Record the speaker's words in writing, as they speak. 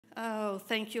Oh,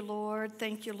 thank you, Lord.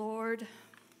 Thank you, Lord.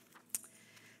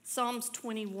 Psalms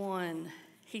 21,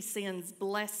 he sends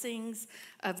blessings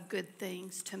of good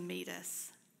things to meet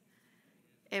us.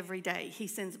 Every day, he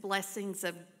sends blessings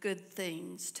of good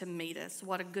things to meet us.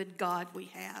 What a good God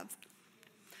we have.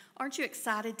 Aren't you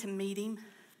excited to meet him?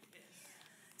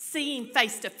 See him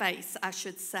face to face, I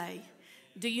should say.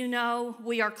 Do you know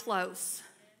we are close?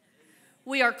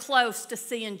 We are close to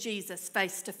seeing Jesus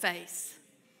face to face.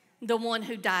 The one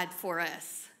who died for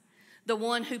us. The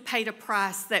one who paid a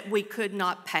price that we could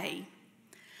not pay.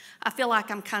 I feel like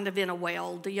I'm kind of in a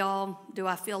well. Do y'all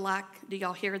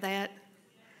hear that?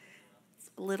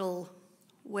 It's a little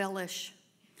wellish.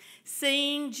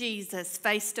 Seeing Jesus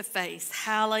face to face.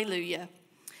 Hallelujah.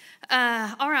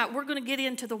 All right, we're going to get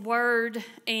into the Word,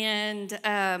 and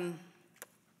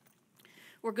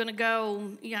we're going to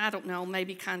go, I don't know,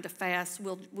 maybe kind of fast.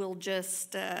 We'll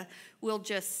just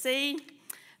see.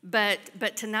 But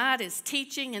tonight is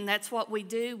teaching, and that's what we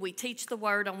do. We teach the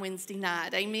Word on Wednesday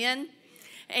night. Amen?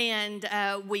 And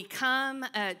we come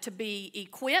to be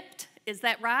equipped. Is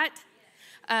that right?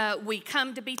 We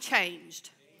come to be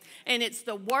changed. And it's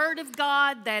the Word of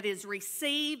God that is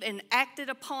received and acted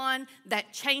upon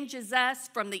that changes us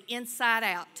from the inside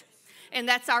out. And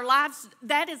that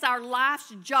is our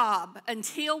life's job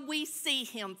until we see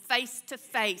him face to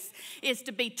face, is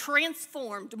to be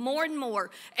transformed more and more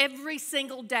every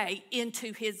single day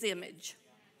into his image.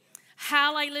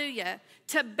 Hallelujah.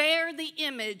 To bear the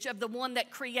image of the one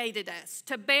that created us,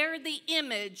 to bear the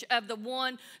image of the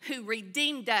one who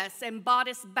redeemed us and bought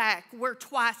us back. We're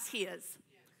twice his.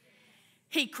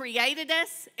 He created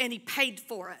us and he paid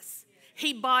for us.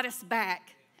 He bought us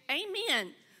back.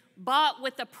 Amen. Bought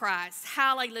with a price.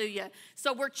 Hallelujah.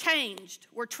 So we're changed.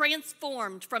 We're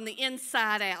transformed from the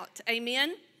inside out.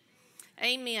 Amen?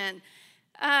 Amen.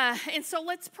 And so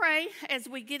let's pray as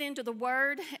we get into the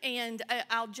Word. And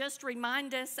I'll just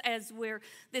remind us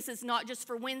this is not just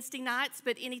for Wednesday nights,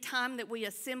 but any time that we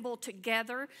assemble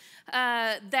together,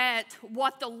 that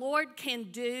what the Lord can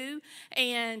do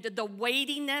and the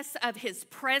weightiness of his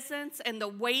presence and the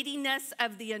weightiness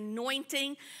of the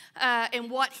anointing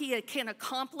and what he can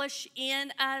accomplish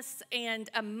in us and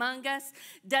among us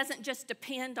doesn't just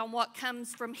depend on what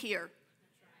comes from here.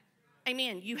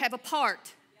 Amen. You have a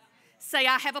part. Say,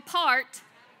 I have a part.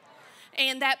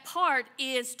 And that part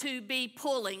is to be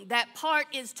pulling. That part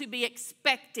is to be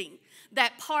expecting.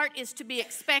 That part is to be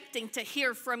expecting to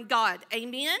hear from God.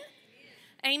 Amen?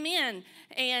 Amen.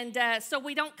 And so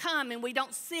we don't come and we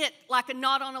don't sit like a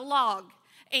knot on a log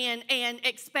and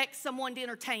expect someone to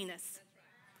entertain us.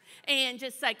 And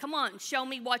just say, come on, show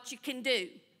me what you can do.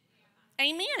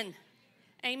 Amen.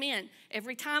 Amen.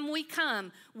 Every time we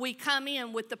come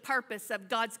in with the purpose of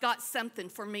God's got something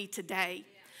for me today.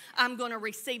 I'm going to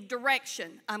receive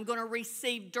direction. I'm going to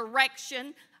receive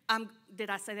direction. Did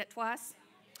I say that twice?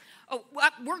 Oh,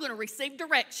 we're going to receive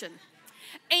direction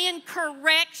and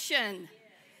correction.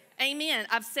 Amen.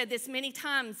 I've said this many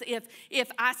times.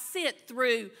 If I sit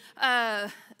through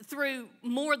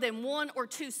more than one or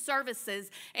two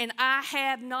services and I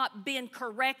have not been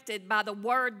corrected by the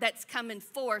word that's coming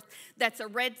forth, that's a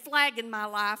red flag in my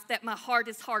life that my heart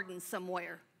is hardened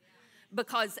somewhere.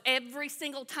 Because every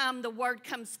single time the word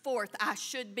comes forth, I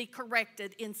should be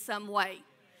corrected in some way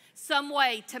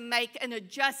to make an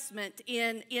adjustment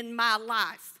in my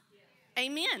life.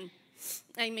 Amen.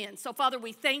 Amen. So, Father,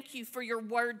 we thank you for your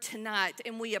word tonight,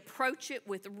 and we approach it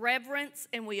with reverence,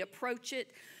 and we approach it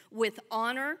with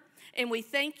honor. And we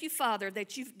thank you, Father,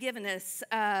 that you've given us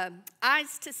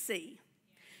eyes to see.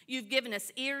 You've given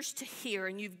us ears to hear,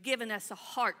 and you've given us a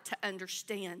heart to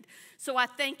understand. So I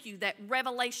thank you that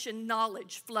revelation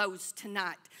knowledge flows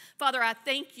tonight. Father, I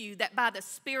thank you that by the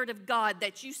Spirit of God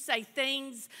that you say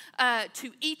things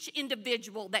to each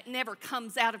individual that never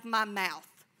comes out of my mouth.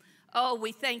 Oh,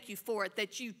 we thank you for it,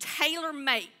 that you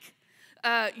tailor-make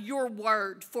your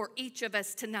word for each of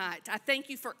us tonight. I thank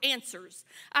you for answers.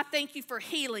 I thank you for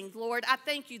healing, Lord. I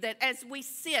thank you that as we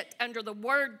sit under the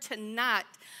word tonight,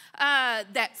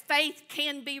 that faith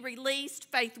can be released,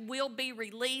 faith will be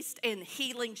released, and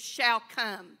healing shall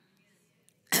come.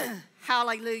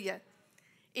 Hallelujah.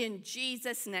 In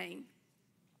Jesus' name.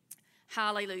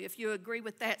 Hallelujah. If you agree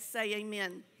with that, say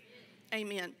amen.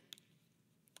 Amen.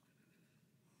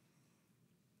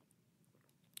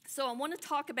 So I want to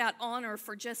talk about honor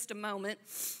for just a moment.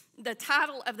 The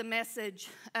title of the message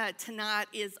tonight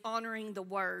is Honoring the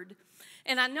Word.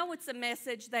 And I know it's a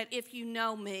message that if you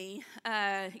know me,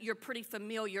 you're pretty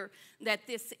familiar that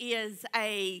this is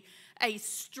a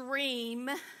stream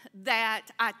that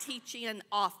I teach in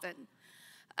often.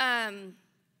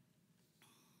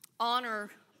 Honor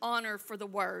honor for the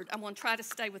word. I'm going to try to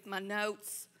stay with my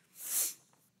notes.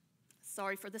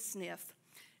 Sorry for the sniff.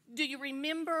 Do you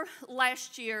remember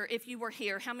last year, if you were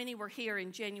here, how many were here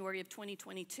in January of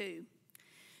 2022?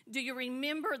 Do you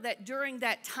remember that during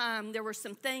that time there were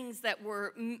some things that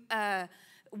were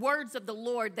words of the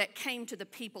Lord that came to the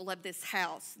people of this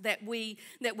house that we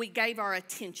gave our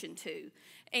attention to?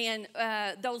 And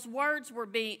those words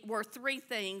were three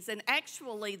things. And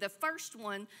actually, the first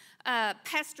one,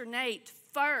 Pastor Nate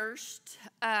first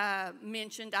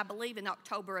mentioned, I believe, in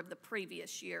October of the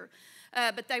previous year.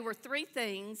 But they were three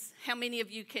things. How many of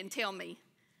you can tell me?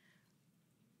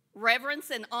 Reverence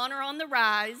and honor on the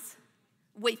rise.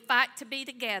 We fight to be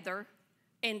together,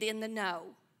 and in the know.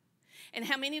 And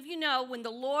how many of you know when the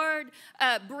Lord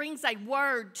brings a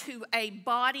word to a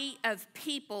body of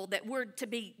people that we're to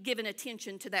be given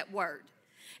attention to that word?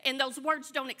 And those words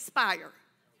don't expire.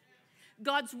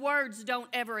 God's words don't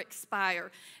ever expire.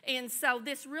 And so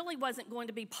this really wasn't going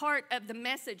to be part of the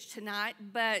message tonight,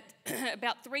 but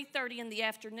about 3:30 in the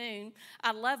afternoon,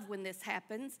 I love when this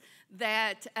happens,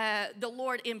 that the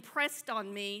Lord impressed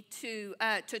on me to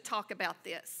talk about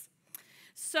this.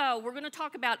 So we're going to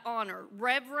talk about honor,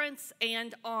 reverence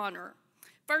and honor.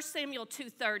 1 Samuel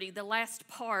 2:30, the last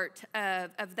part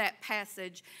of that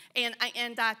passage, and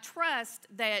I trust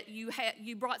that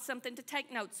you brought something to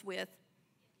take notes with.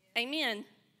 Amen.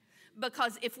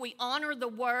 Because if we honor the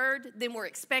word, then we're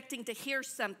expecting to hear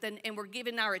something and we're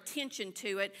giving our attention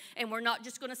to it, and we're not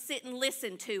just going to sit and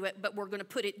listen to it, but we're going to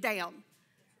put it down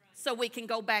so we can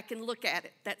go back and look at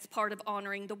it. That's part of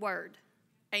honoring the word.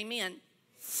 Amen.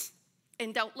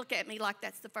 And don't look at me like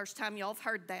that's the first time y'all have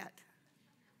heard that.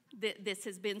 This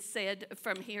has been said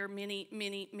from here many,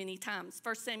 many, many times.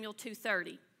 1 Samuel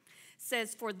 2:30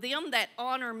 says, "For them that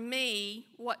honor me,"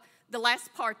 what? The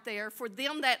last part there, "for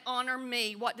them that honor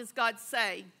me," what does God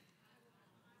say?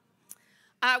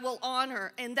 "I will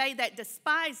honor, and they that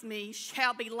despise me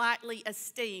shall be lightly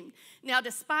esteemed." Now,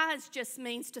 despise just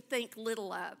means to think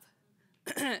little of,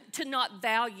 to not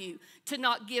value, to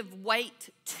not give weight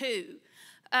to.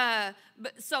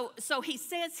 So he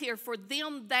says here, "For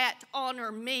them that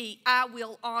honor me, I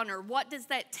will honor." What does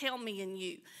that tell me and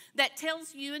you? That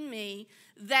tells you and me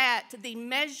that the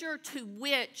measure to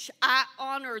which I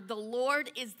honor the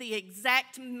Lord is the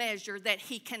exact measure that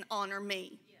he can honor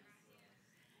me.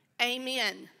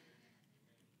 Amen.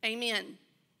 Amen.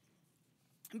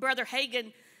 Brother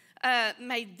Hagin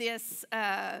made this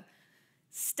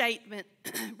statement,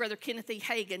 Brother Kenneth E.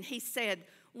 Hagin. He said,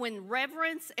 "When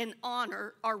reverence and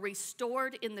honor are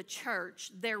restored in the church,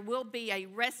 there will be a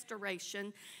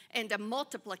restoration and a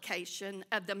multiplication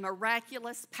of the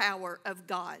miraculous power of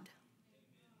God."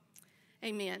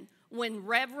 Amen. When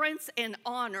reverence and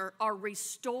honor are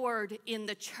restored in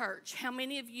the church, how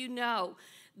many of you know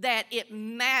that it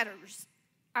matters?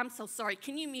 I'm so sorry.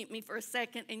 Can you mute me for a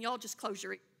second and y'all just close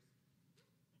your ears?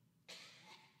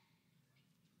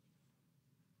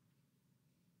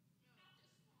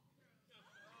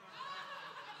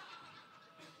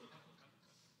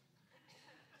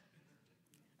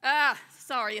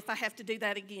 Sorry if I have to do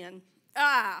that again.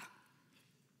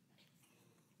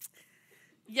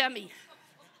 Yummy.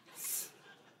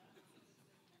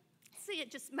 See, it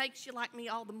just makes you like me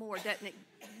all the more, doesn't it?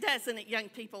 Doesn't it, young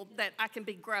people, that I can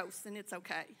be gross and it's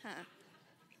okay, huh?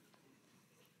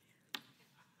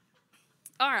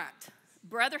 All right.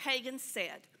 Brother Hagin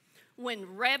said,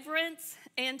 "When reverence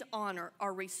and honor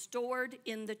are restored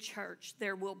in the church,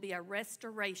 there will be a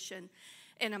restoration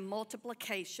and a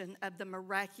multiplication of the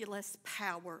miraculous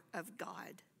power of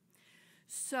God."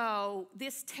 So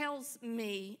this tells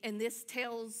me and this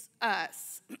tells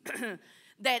us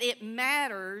that it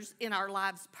matters in our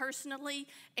lives personally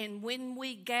and when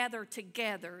we gather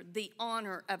together, the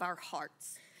honor of our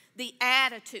hearts. The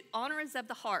attitude, honor is of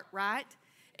the heart, right?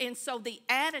 And so the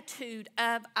attitude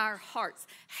of our hearts.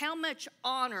 How much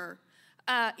honor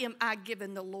am I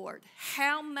giving the Lord?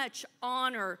 How much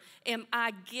honor am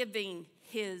I giving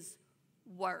his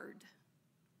word?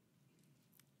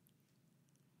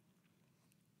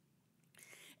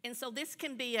 And so this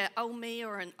can be an oh me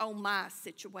or an oh my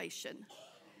situation.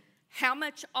 How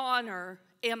much honor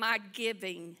am I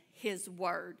giving his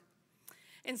word?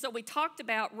 And so we talked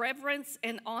about reverence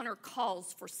and honor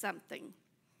calls for something.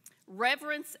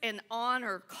 Reverence and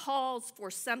honor calls for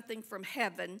something from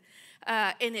heaven,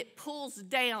 and it pulls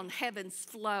down heaven's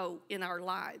flow in our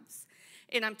lives.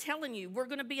 And I'm telling you, we're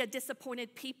going to be a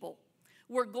disappointed people.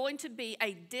 We're going to be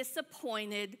a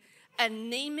disappointed,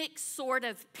 anemic sort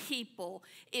of people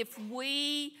if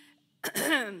we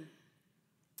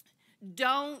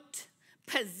don't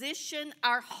position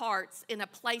our hearts in a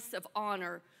place of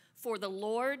honor for the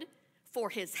Lord, for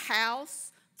his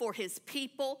house, for his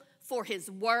people, for his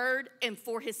word, and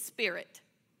for his spirit.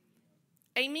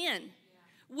 Amen.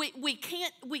 We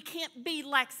can't be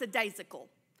lackadaisical.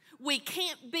 We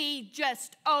can't be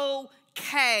just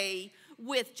okay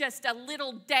with just a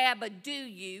little dab of do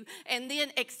you and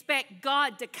then expect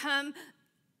God to come.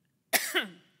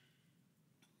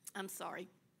 I'm sorry.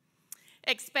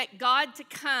 Expect God to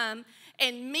come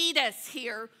and meet us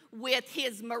here with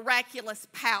his miraculous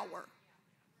power.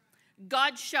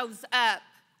 God shows up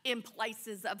in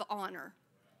places of honor.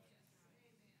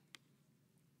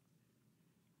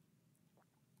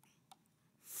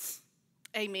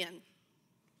 Amen.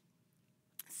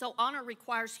 So honor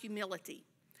requires humility.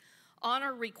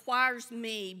 Honor requires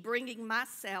me bringing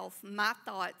myself, my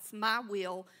thoughts, my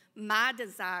will, my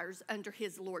desires under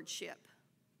his lordship.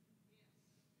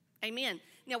 Amen.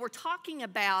 Now we're talking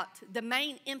about the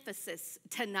main emphasis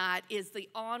tonight is the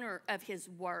honor of his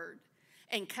word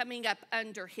and coming up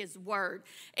under his word.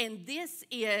 And this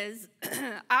is,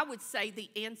 I would say, the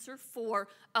answer for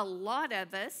a lot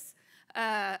of us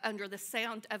under the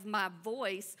sound of my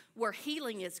voice where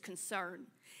healing is concerned.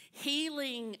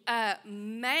 Healing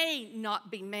may not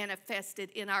be manifested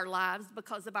in our lives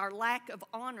because of our lack of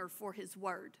honor for his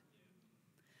word,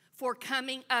 for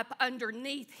coming up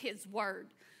underneath his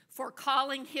word, for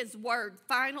calling his word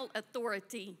final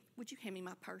authority. Would you hand me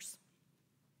my purse?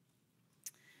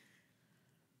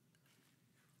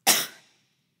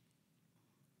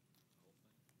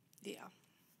 Yeah.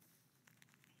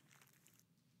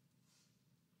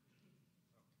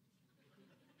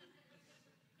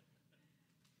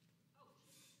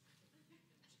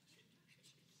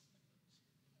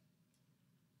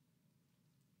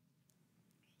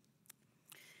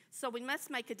 So we must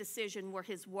make a decision where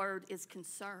his word is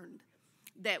concerned,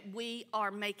 that we are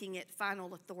making it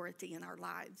final authority in our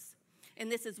lives.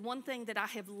 And this is one thing that I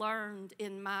have learned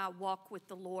in my walk with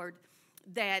the Lord,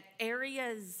 that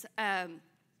areas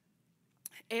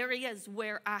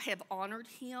where I have honored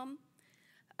him,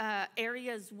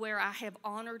 areas where I have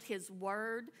honored his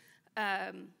word,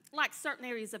 like certain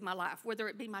areas of my life, whether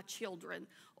it be my children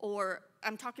or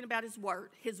I'm talking about his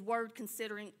word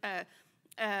considering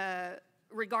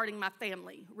regarding my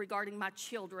family, regarding my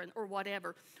children, or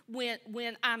whatever.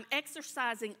 When I'm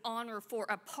exercising honor for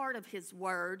a part of his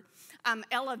word, I'm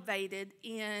elevated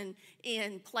in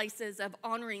places of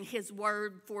honoring his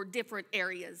word for different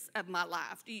areas of my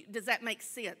life. Does that make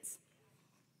sense?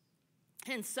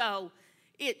 And so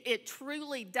it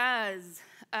truly does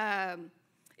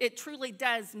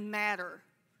matter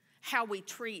how we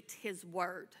treat his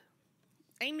word.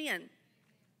 Amen.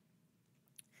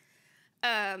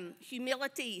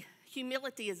 Humility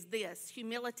is this.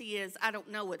 Humility is, I don't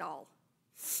know it all.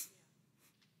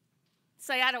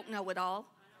 Say, I don't know it all.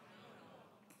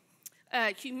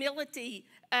 Humility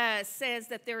says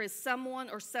that there is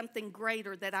someone or something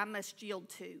greater that I must yield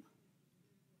to.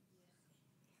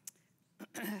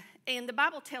 And the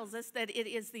Bible tells us that it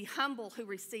is the humble who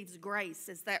receives grace.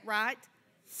 Is that right?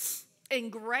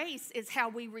 And grace is how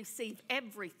we receive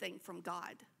everything from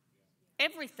God.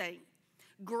 Everything.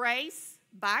 Grace,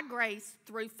 by grace,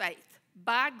 through faith.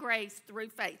 By grace, through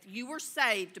faith. You were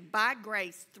saved by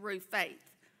grace, through faith.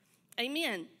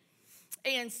 Amen.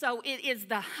 And so it is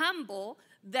the humble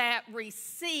that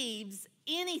receives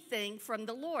anything from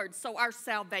the Lord. So our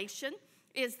salvation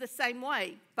is the same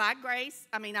way. By grace,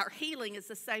 our healing is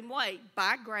the same way.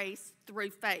 By grace, through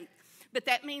faith. But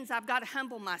that means I've got to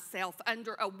humble myself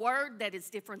under a word that is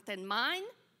different than mine,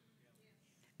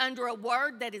 under a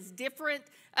word that is different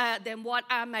than what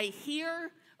I may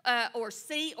hear or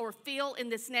see or feel in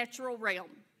this natural realm.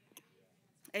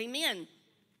 Amen.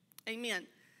 Amen.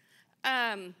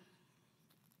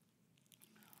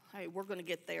 Hey, we're going to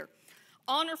get there.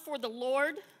 Honor for the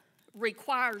Lord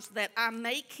requires that I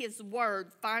make his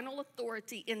word final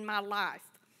authority in my life.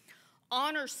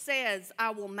 Honor says I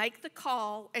will make the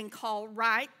call and call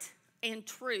right and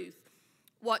truth,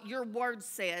 what your word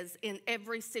says in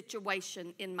every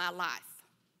situation in my life.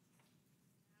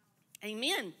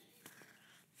 Amen.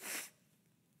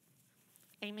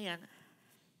 Amen.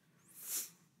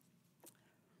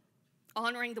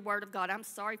 Honoring the word of God. I'm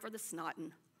sorry for the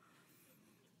snotting.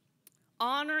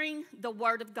 Honoring the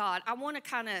word of God. I want to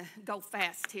kind of go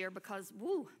fast here because,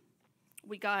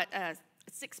 we got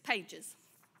 6 pages.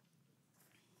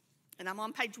 And I'm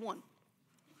on page 1.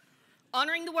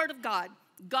 Honoring the word of God.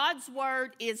 God's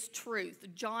word is truth.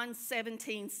 John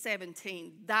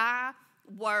 17:17. Thy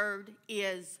word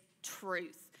is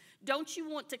truth. Don't you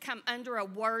want to come under a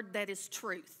word that is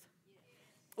truth?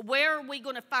 Where are we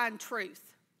going to find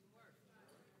truth?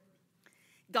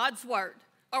 God's word.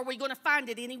 Are we going to find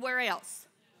it anywhere else?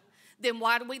 Then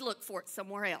why do we look for it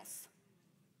somewhere else?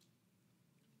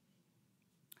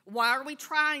 Why are we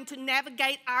trying to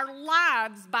navigate our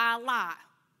lives by a lie?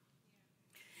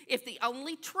 If the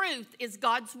only truth is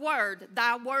God's word,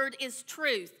 thy word is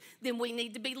truth, then we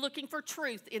need to be looking for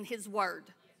truth in his word.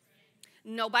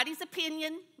 Nobody's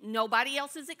opinion, nobody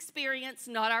else's experience,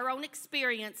 not our own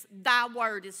experience. Thy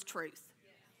word is truth.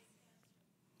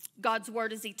 God's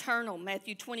word is eternal.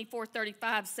 Matthew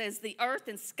 24:35 says, the earth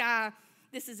and sky,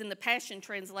 this is in the Passion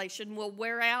Translation, will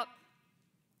wear out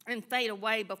and fade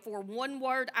away before one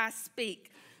word I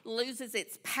speak loses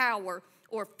its power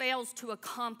or fails to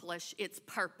accomplish its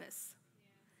purpose.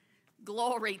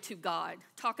 Glory to God.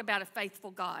 Talk about a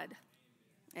faithful God.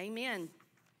 Amen.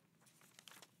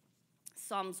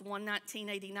 Psalms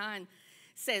 119:89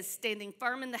 says, standing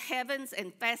firm in the heavens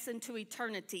and fastened to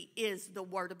eternity is the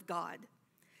word of God.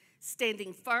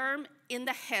 Standing firm in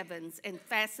the heavens and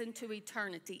fastened to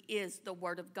eternity is the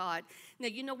word of God. Now,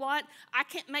 you know what? I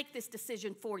can't make this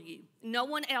decision for you. No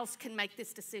one else can make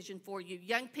this decision for you.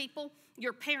 Young people,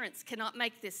 your parents cannot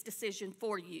make this decision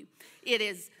for you. It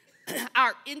is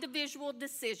our individual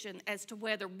decision as to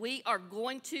whether we are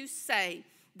going to say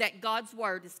that God's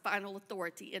word is final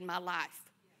authority in my life.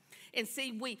 And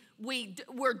see,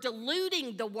 we're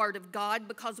diluting the word of God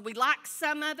because we like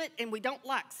some of it and we don't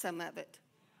like some of it.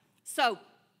 So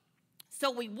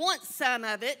we want some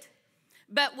of it,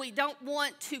 but we don't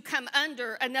want to come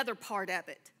under another part of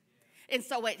it. And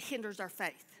so it hinders our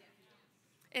faith.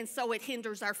 And so it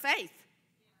hinders our faith.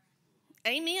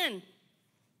 Amen.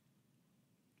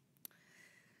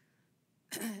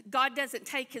 God doesn't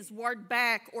take his word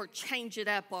back or change it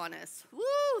up on us.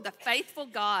 Woo, the faithful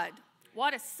God.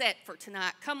 What a set for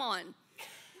tonight. Come on.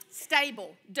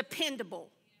 Stable, dependable.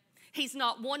 He's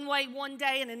not one way one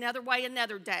day and another way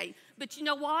another day. But you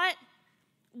know what?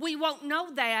 We won't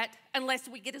know that unless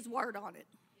we get his word on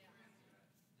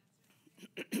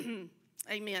it.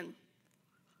 Amen.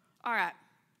 All right.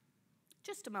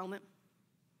 Just a moment.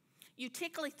 You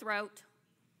tickly throat.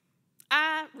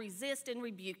 I resist and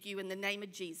rebuke you in the name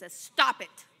of Jesus. Stop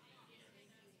it.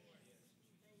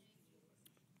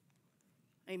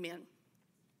 Amen.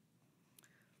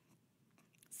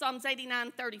 Psalms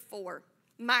 89:34.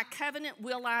 My covenant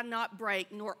will I not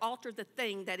break, nor alter the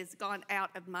thing that is gone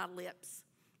out of my lips.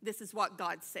 This is what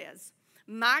God says.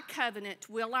 My covenant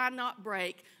will I not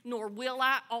break, nor will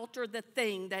I alter the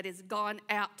thing that is gone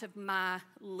out of my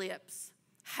lips.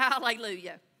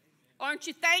 Hallelujah. Aren't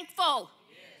you thankful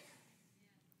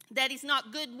that he's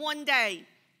not good one day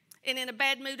and in a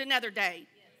bad mood another day?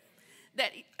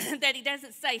 That he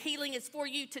doesn't say healing is for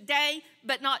you today,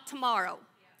 but not tomorrow.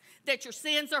 That your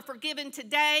sins are forgiven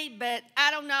today, but I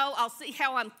don't know, I'll see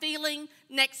how I'm feeling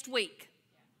next week.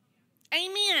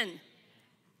 Amen.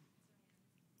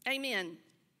 Amen.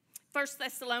 1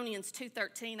 Thessalonians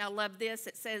 2:13, I love this.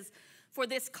 It says, for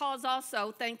this cause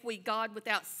also thank we God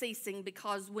without ceasing,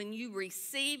 because when you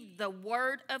received the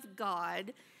word of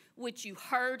God, which you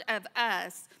heard of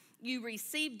us, you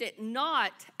received it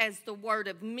not as the word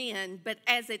of men, but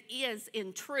as it is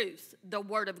in truth, the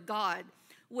word of God,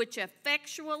 which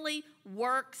effectually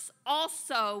works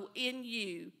also in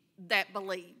you that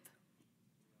believe.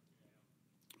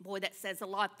 Boy, that says a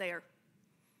lot there.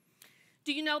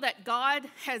 Do you know that God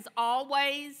has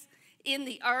always, in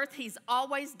the earth, he's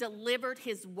always delivered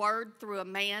his word through a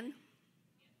man?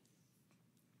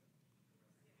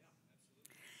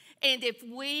 And if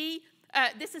we,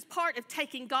 this is part of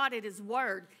taking God at his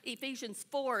word, Ephesians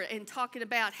 4, and talking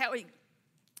about how he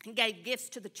gave gifts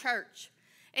to the church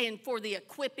and for the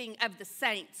equipping of the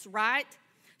saints, right?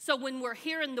 So when we're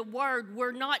hearing the word,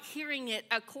 we're not hearing it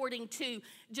according to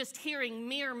just hearing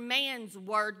mere man's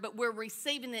word, but we're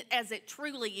receiving it as it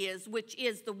truly is, which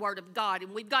is the word of God.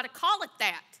 And we've got to call it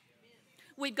that.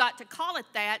 We've got to call it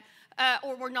that,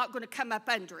 or we're not going to come up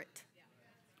under it,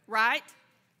 right?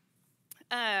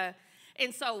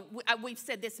 And so we've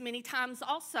said this many times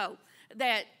also,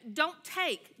 that don't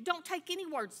take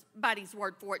anybody's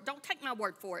word for it. Don't take my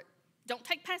word for it. Don't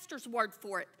take pastor's word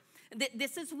for it.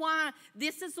 This is a why,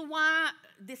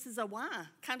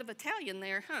 kind of Italian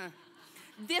there, huh?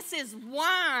 This is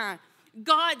why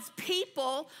God's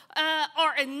people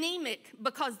are anemic,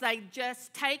 because they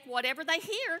just take whatever they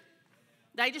hear.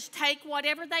 They just take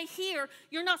whatever they hear.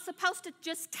 You're not supposed to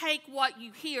just take what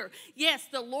you hear. Yes,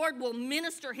 the Lord will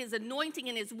minister his anointing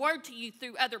and his word to you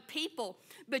through other people,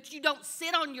 but you don't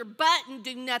sit on your butt and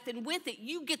do nothing with it.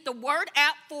 You get the word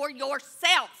out for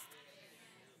yourself.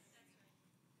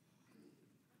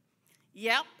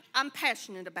 Yep, I'm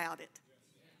passionate about it.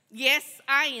 Yes,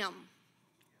 I am.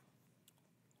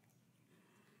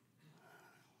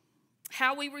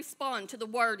 How we respond to the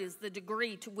word is the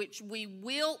degree to which we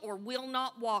will or will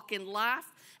not walk in life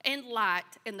and light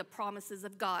and the promises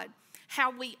of God. How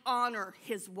we honor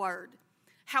his word.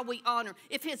 How we honor.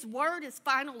 If his word is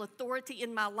final authority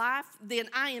in my life, then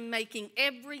I am making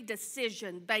every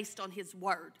decision based on his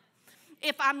word.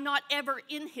 If I'm not ever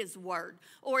in his word,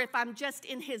 or if I'm just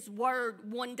in his word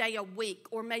one day a week,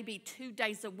 or maybe 2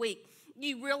 days a week,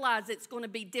 you realize it's going to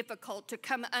be difficult to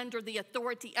come under the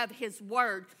authority of his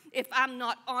word if I'm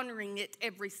not honoring it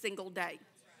every single day.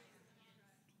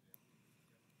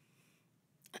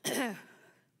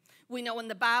 We know in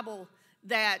the Bible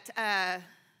that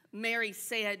Mary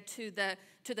said to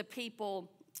the people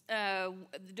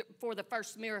for the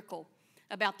first miracle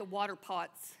about the water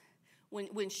pots,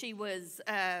 when she was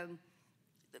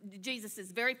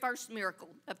Jesus' very first miracle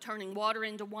of turning water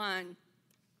into wine,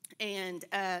 and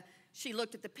she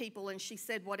looked at the people and she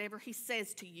said, whatever he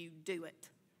says to you, do it.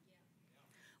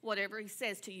 Whatever he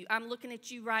says to you. I'm looking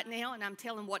at you right now and I'm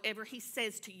telling whatever he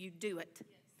says to you, do it.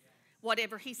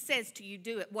 Whatever he says to you,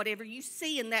 do it. Whatever you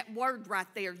see in that word right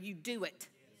there, you do it.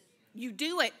 You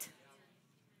do it.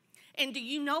 And do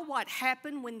you know what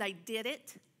happened when they did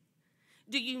it?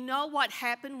 Do you know what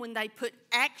happened when they put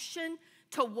action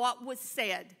to what was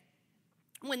said?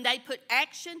 When they put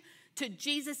action to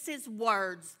Jesus'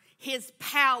 words, his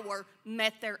power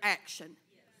met their action.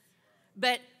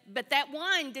 But that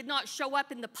wine did not show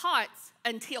up in the pots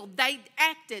until they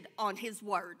acted on his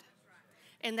word.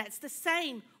 And that's the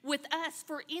same with us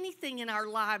for anything in our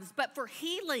lives, but for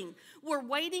healing. We're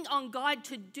waiting on God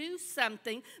to do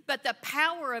something, but the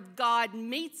power of God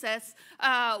meets us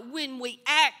when we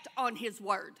act on his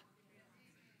word.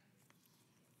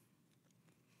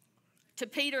 To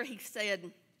Peter, he said,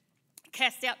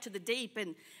 cast out to the deep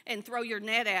and throw your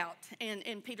net out.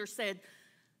 And Peter said,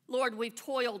 Lord, we've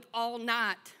toiled all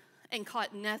night and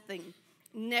caught nothing.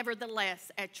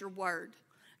 Nevertheless, at your word.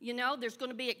 You know, there's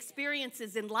going to be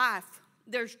experiences in life.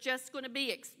 There's just going to be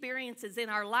experiences in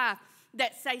our life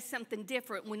that say something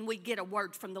different when we get a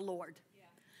word from the Lord. Yeah.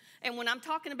 And when I'm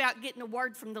talking about getting a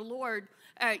word from the Lord,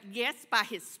 yes, by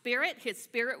his Spirit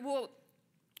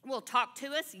will talk to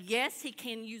us. Yes, he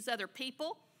can use other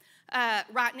people.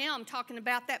 Right now, I'm talking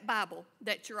about that Bible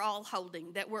that you're all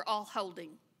holding, that we're all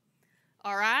holding.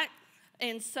 All right?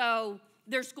 And so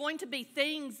there's going to be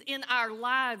things in our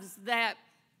lives that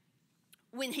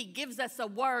when he gives us a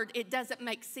word, it doesn't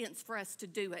make sense for us to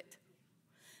do it.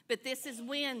 But this is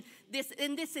when, this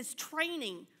is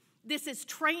training. This is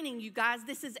training, you guys.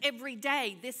 This is every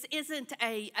day. This isn't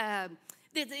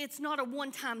it's not a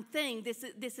one-time thing.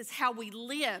 This is how we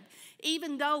live.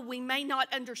 Even though we may not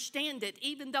understand it,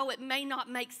 even though it may not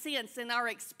make sense in our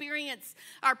experience,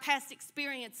 our past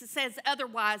experience says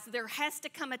otherwise, there has to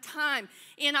come a time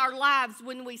in our lives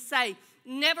when we say,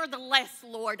 nevertheless,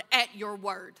 Lord, at your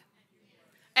word.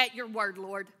 At your word,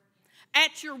 Lord.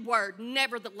 At your word,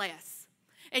 nevertheless.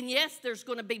 And yes, there's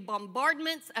going to be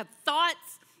bombardments of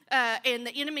thoughts, and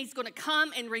the enemy's going to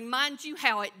come and remind you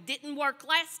how it didn't work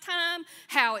last time,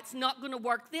 how it's not going to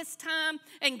work this time,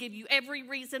 and give you every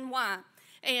reason why.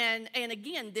 And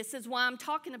again, this is why I'm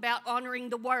talking about honoring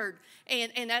the word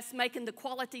and us making the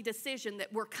quality decision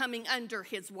that we're coming under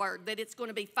his word, that it's going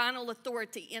to be final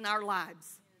authority in our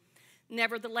lives.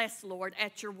 Nevertheless, Lord,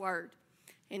 at your word.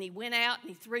 And he went out and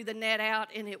he threw the net out,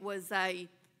 and it was a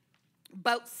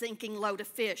boat-sinking load of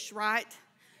fish, right?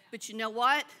 But you know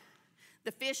what?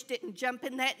 The fish didn't jump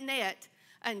in that net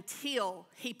until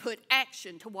he put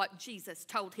action to what Jesus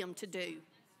told him to do.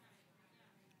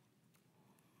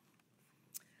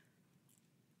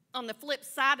 On the flip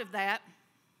side of that,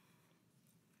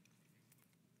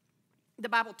 the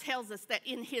Bible tells us that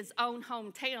in his own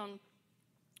hometown,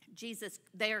 Jesus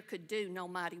there could do no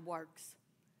mighty works.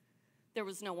 There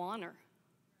was no honor.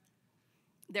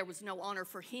 There was no honor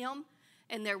for him,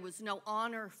 and there was no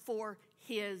honor for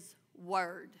his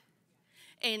word.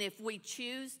 And if we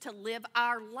choose to live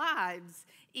our lives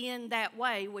in that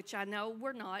way, which I know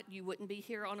we're not, you wouldn't be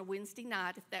here on a Wednesday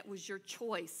night if that was your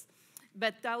choice.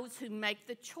 But those who make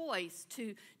the choice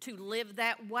to live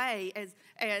that way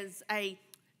as a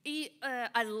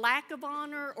lack of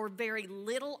honor or very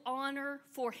little honor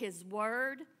for his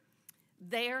word,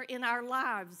 there in our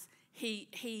lives,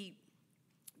 he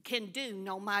can do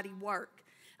no mighty work.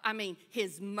 I mean,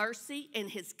 his mercy and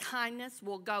his kindness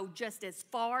will go just as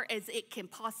far as it can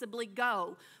possibly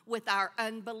go with our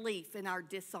unbelief and our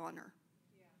dishonor.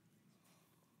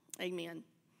 Yeah. Amen.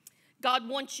 God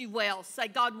wants you well. Say,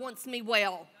 God wants me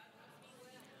well.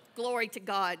 Glory to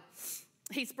God.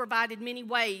 He's provided many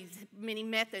ways, many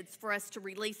methods for us to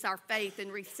release our faith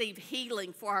and receive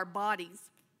healing for our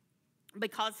bodies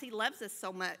because he loves us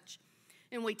so much.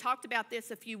 And we talked about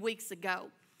this a few weeks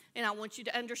ago. And I want you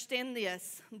to understand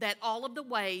this, that all of the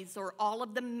ways or all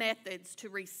of the methods to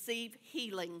receive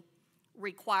healing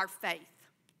require faith.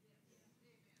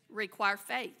 Require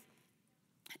faith.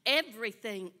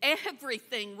 Everything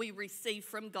we receive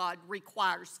from God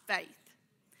requires faith.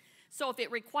 So if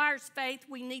it requires faith,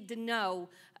 we need to know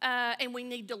and we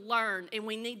need to learn. And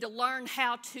we need to learn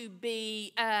how to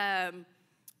be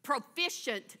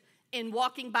proficient in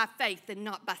walking by faith and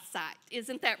not by sight.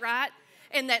 Isn't that right?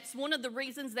 And that's one of the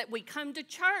reasons that we come to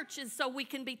church, is so we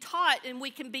can be taught and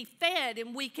we can be fed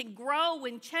and we can grow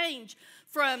and change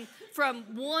from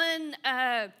one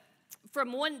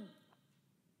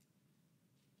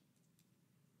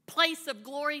place of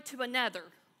glory to another.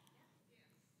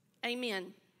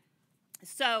 Amen.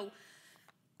 So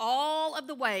all of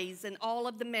the ways and all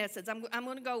of the methods, I'm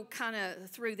going to go kind of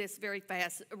through this very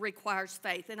fast, requires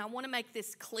faith. And I want to make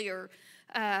this clear.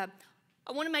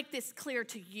 I want to make this clear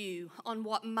to you on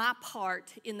what my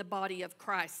part in the body of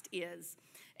Christ is,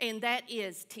 and that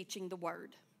is teaching the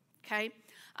word. Okay?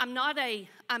 I'm not a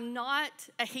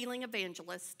healing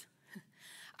evangelist.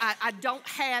 I don't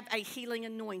have a healing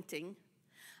anointing.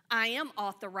 I am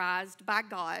authorized by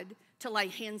God to lay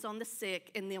hands on the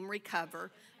sick and them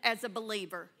recover as a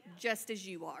believer, just as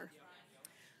you are.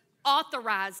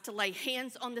 Authorized to lay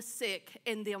hands on the sick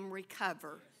and them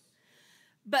recover.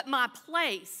 But my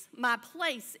place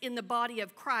in the body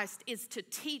of Christ is to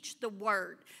teach the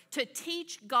word, to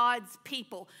teach God's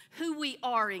people who we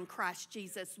are in Christ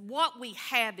Jesus, what we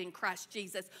have in Christ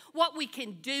Jesus, what we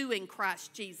can do in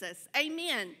Christ Jesus.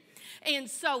 Amen. And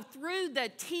so through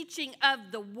the teaching of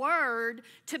the word,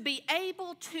 to be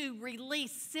able to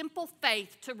release simple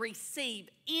faith to receive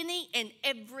any and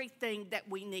everything that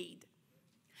we need.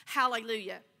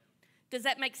 Hallelujah. Does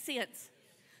that make sense?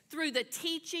 Through the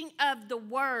teaching of the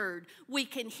word, we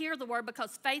can hear the word,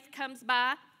 because faith comes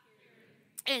by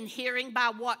and hearing by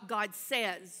what God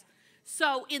says.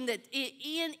 So in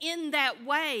that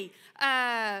way,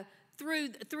 through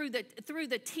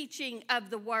the teaching of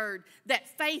the word, that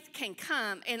faith can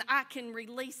come and I can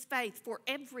release faith for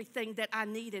everything that I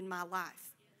need in my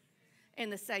life.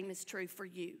 And the same is true for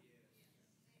you.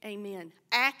 Amen.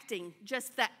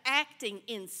 Just the acting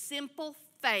in simple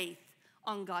faith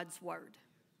on God's word.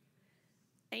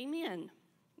 Amen.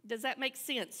 Does that make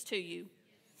sense to you?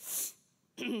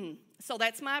 So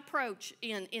that's my approach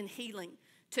in healing,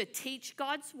 to teach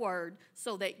God's word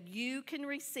so that you can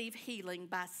receive healing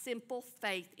by simple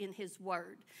faith in his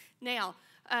word. Now,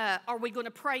 are we going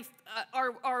to pray?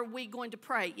 Are we going to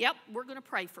pray? Yep, we're going to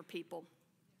pray for people.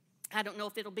 I don't know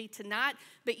if it'll be tonight,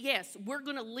 but yes, we're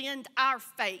going to lend our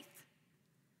faith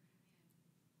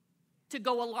to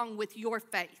go along with your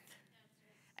faith.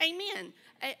 Amen.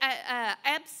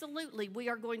 Absolutely, we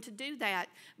are going to do that.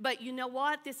 But you know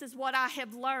what? This is what I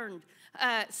have learned.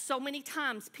 So many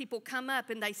times people come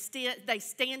up and they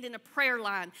stand in a prayer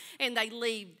line and they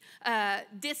leave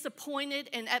disappointed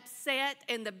and upset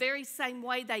in the very same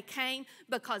way they came,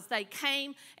 because they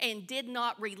came and did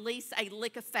not release a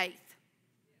lick of faith.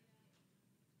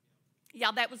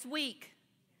 Yeah, that was weak.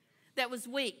 That was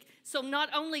weak. So not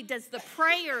only does the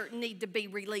prayer need to be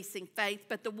releasing faith,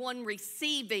 but the one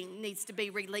receiving needs to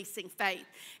be releasing faith.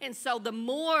 And so the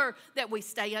more that we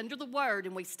stay under the word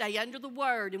and we stay under the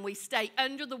word and we stay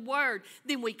under the word,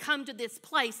 then we come to this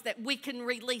place that we can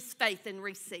release faith and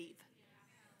receive.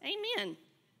 Amen.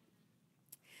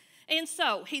 And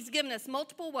so he's given us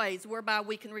multiple ways whereby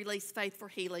we can release faith for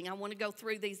healing. I want to go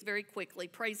through these very quickly.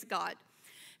 Praise God.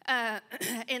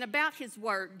 And about his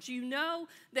word, do you know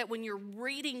that when you're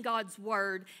reading God's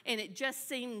word and it just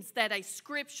seems that a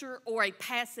scripture or a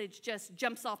passage just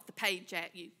jumps off the page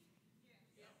at you?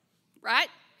 Right?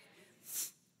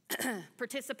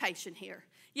 Participation here.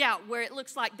 Yeah, where it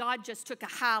looks like God just took a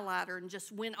highlighter and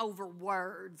just went over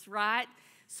words, right?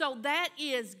 So that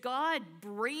is God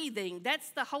breathing.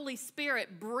 That's the Holy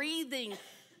Spirit breathing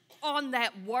on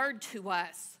that word to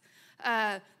us.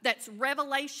 That's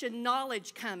revelation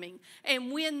knowledge coming.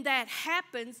 And when that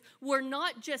happens, we're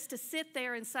not just to sit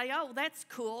there and say, oh, that's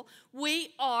cool. We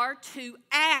are to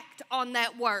act on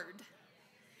that word.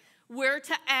 We're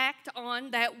to act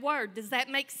on that word. Does that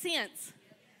make sense?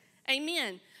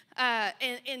 Amen.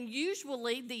 And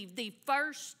usually the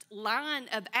first line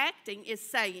of acting is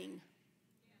saying.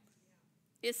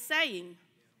 Is saying.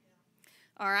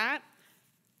 All right?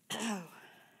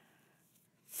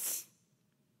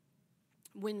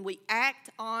 When we act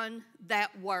on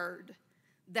that word,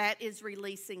 that is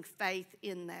releasing faith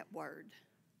in that word.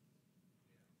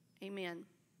 Amen.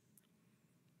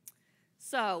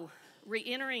 So,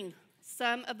 re-entering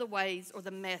some of the ways or the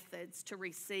methods to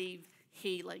receive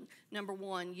healing. Number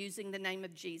one, using the name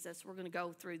of Jesus. We're going to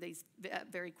go through these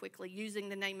very quickly. Using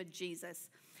the name of Jesus.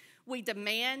 We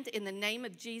demand in the name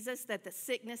of Jesus that the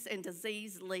sickness and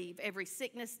disease leave. Every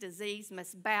sickness, disease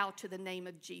must bow to the name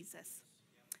of Jesus.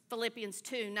 Philippians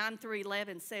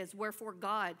 2:9-11 says, wherefore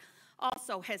God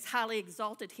also has highly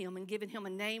exalted him and given him a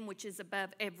name which is above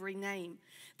every name,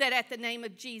 that at the name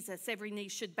of Jesus every knee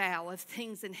should bow, of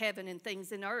things in heaven and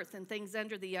things in earth and things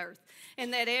under the earth,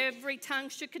 and that every tongue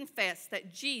should confess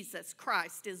that Jesus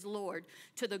Christ is Lord,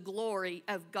 to the glory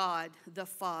of God the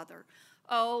Father.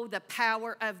 Oh, the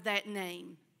power of that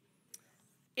name.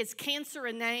 Is cancer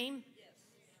a name?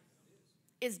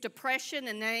 Is depression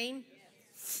a name?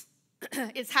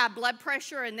 Is high blood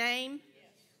pressure a name?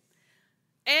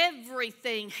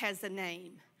 Everything has a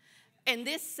name. And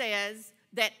this says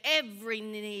that every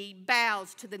knee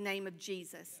bows to the name of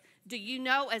Jesus. Do you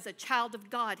know, as a child of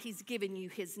God, he's given you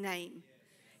his name?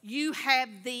 You have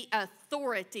the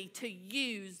authority to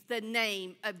use the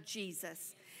name of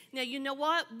Jesus. Now, you know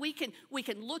what? We can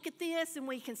look at this and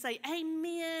we can say,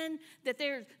 amen, that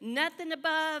there's nothing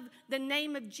above the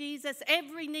name of Jesus.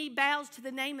 Every knee bows to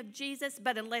the name of Jesus,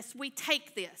 but unless we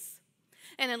take this,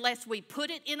 and unless we put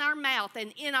it in our mouth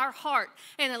and in our heart,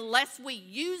 and unless we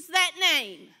use that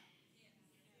name,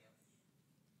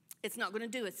 it's not going to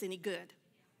do us any good.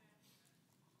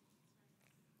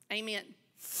 Amen.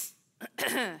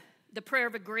 The prayer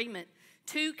of agreement.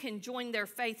 Two can join their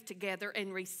faith together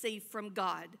and receive from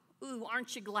God. Ooh,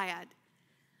 aren't you glad?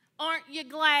 Aren't you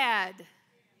glad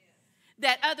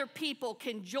that other people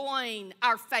can join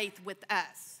our faith with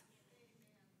us?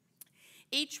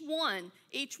 Each one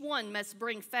must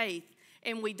bring faith,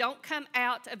 and we don't come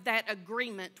out of that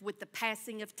agreement with the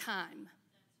passing of time.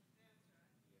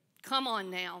 Come on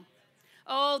now.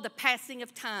 Oh, the passing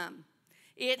of time.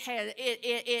 It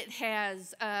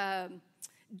has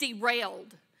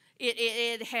derailed.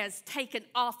 It has taken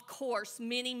off course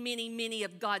many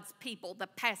of God's people, the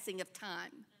passing of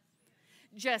time.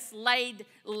 Just laid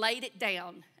it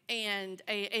down and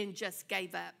just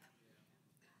gave up.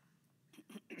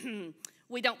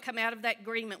 We don't come out of that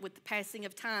agreement with the passing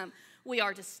of time. We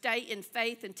are to stay in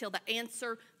faith until the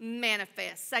answer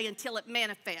manifests. Say, until it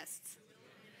manifests.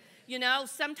 You know,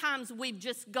 sometimes we've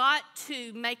just got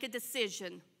to make a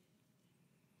decision.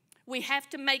 We have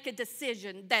to make a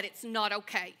decision that it's not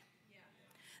okay.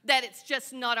 That it's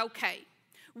just not okay.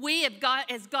 We have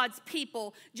got, as God's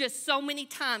people, just so many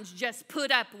times just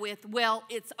put up with, well,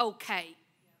 it's okay.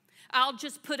 I'll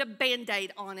just put a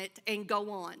Band-Aid on it and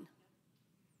go on.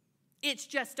 It's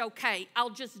just okay. I'll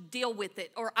just deal with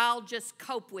it, or I'll just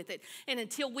cope with it. And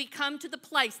until we come to the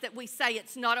place that we say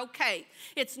it's not okay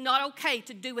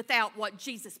to do without what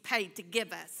Jesus paid to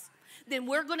give us, then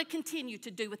we're going to continue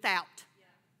to do without.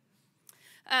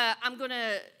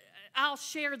 I'll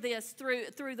share this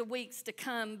through the weeks to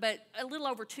come, but a little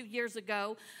over 2 years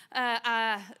ago,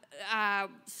 I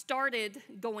started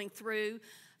going through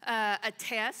a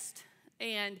test,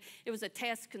 and it was a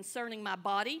test concerning my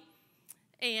body.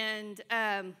 And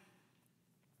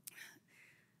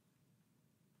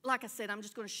like I said, I'm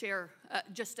just going to share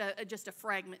just a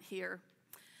fragment here.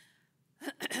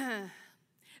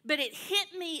 But it hit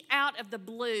me out of the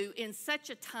blue in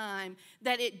such a time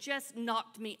that it just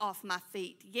knocked me off my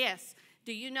feet. Yes,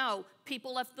 do you know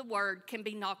people of the Word can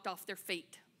be knocked off their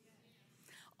feet?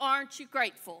 Aren't you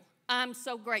grateful? I'm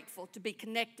so grateful to be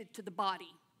connected to the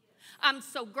body. I'm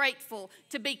so grateful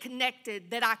to be connected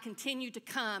that I continue to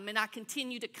come and I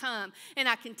continue to come and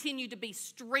I continue to be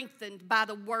strengthened by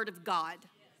the Word of God.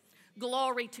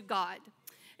 Glory to God.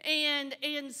 And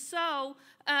so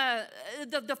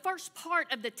the first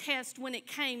part of the test, when it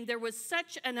came, there was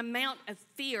such an amount of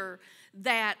fear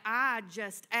that I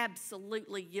just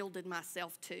absolutely yielded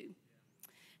myself to.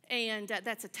 And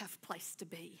that's a tough place to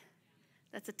be.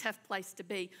 That's a tough place to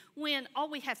be when all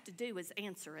we have to do is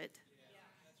answer it.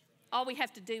 All we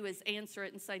have to do is answer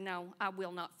it and say, no, I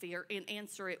will not fear, and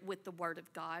answer it with the Word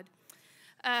of God.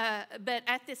 But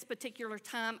at this particular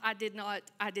time, I did not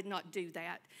do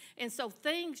that. And so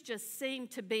things just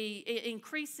seemed to be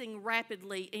increasing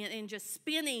rapidly and just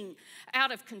spinning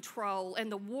out of control.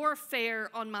 And the warfare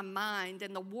on my mind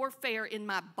and the warfare in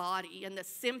my body and the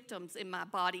symptoms in my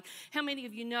body. How many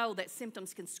of you know that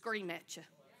symptoms can scream at you?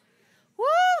 Woo,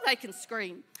 they can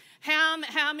scream.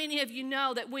 How many of you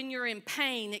know that when you're in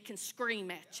pain, it can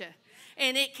scream at you?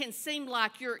 And it can seem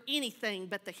like you're anything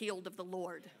but the healed of the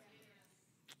Lord.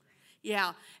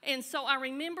 Yeah, and so I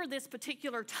remember this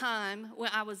particular time when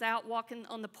I was out walking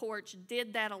on the porch,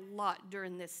 did that a lot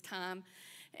during this time.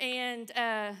 And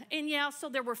yeah, so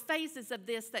there were phases of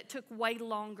this that took way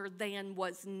longer than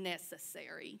was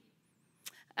necessary.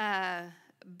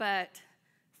 but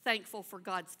thankful for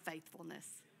God's faithfulness.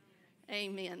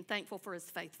 Amen. Thankful for his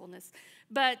faithfulness.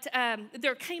 But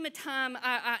there came a time,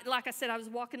 like I said, I was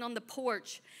walking on the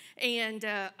porch, and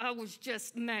I was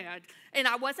just mad. And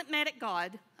I wasn't mad at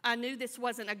God. I knew this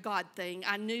wasn't a God thing.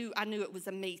 I knew it was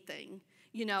a me thing,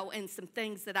 and some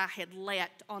things that I had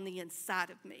let on the inside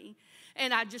of me.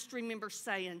 And I just remember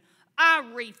saying, I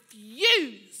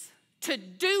refuse to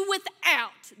do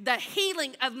without the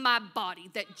healing of my body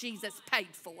that Jesus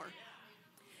paid for.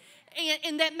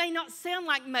 And that may not sound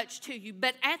like much to you,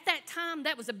 but at that time,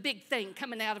 that was a big thing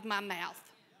coming out of my mouth.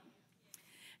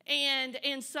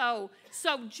 And so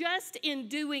just in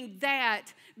doing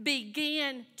that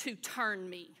began to turn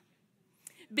me,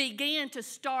 began to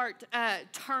start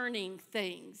turning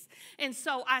things. And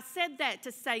so I said that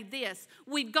to say this: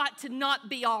 we've got to not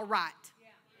be all right.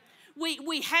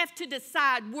 We have to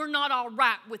decide we're not all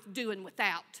right with doing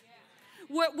without.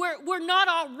 We're not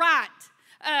all right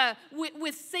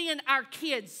with seeing our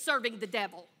kids serving the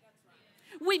devil.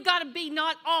 We've got to be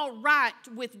not all right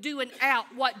with doing out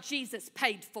what Jesus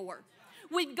paid for.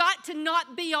 We've got to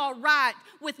not be all right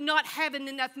with not having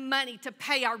enough money to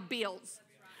pay our bills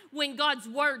when God's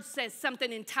word says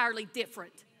something entirely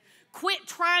different. Quit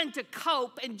trying to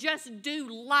cope and just do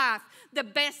life the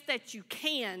best that you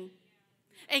can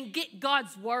and get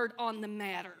God's word on the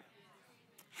matter.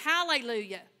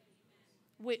 Hallelujah.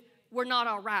 We're not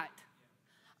all right.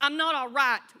 I'm not all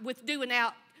right with doing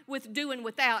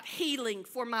without healing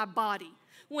for my body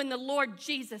when the Lord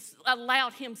Jesus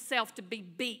allowed himself to be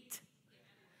beat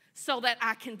so that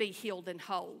I can be healed and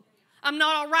whole. I'm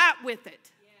not all right with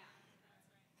it.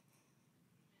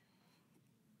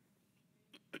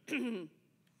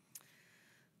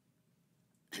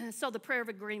 So the prayer of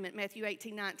agreement, Matthew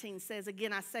 18:19 says,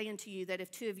 again, I say unto you that if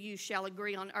two of you shall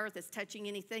agree on earth as touching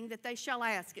anything that they shall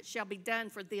ask, it shall be done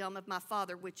for them of my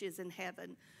Father which is in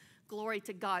heaven. Glory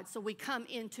to God. So we come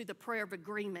into the prayer of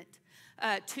agreement.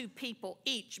 Two people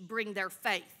each bring their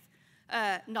faith,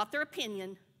 not their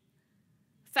opinion.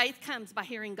 Faith comes by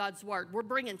hearing God's word. We're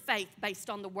bringing faith based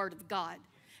on the word of God.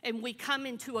 And we come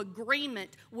into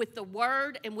agreement with the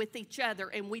word and with each other,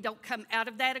 and we don't come out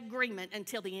of that agreement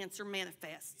until the answer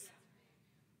manifests.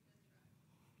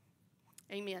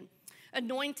 Amen.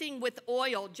 Anointing with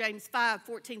oil, James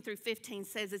 5:14-15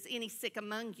 says, is any sick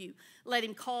among you? Let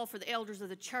him call for the elders of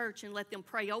the church and let them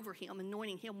pray over him,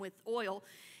 anointing him with oil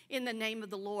in the name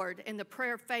of the Lord. And the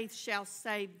prayer of faith shall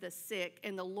save the sick,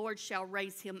 and the Lord shall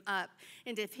raise him up.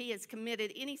 And if he has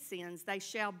committed any sins, they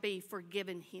shall be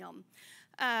forgiven him.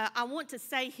 I want to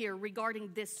say here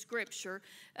regarding this scripture,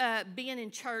 being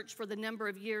in church for the number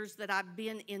of years that I've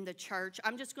been in the church,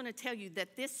 I'm just going to tell you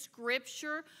that this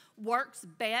scripture works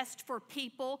best for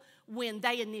people when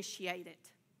they initiate it.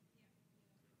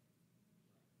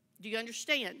 Do you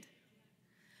understand?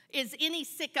 Is any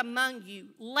sick among you?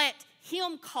 Let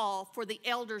him call for the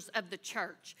elders of the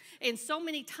church. And so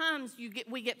many times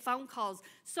we get phone calls,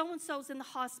 so-and-so's in the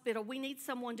hospital, we need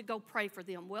someone to go pray for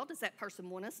them. Well, does that person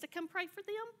want us to come pray for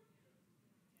them?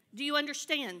 Do you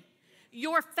understand?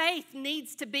 Your faith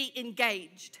needs to be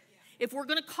engaged. If we're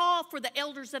going to call for the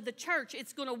elders of the church,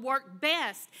 it's going to work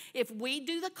best if we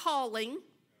do the calling,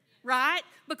 right?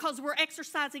 Because we're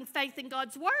exercising faith in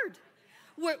God's word.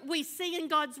 We see in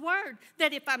God's word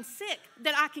that if I'm sick,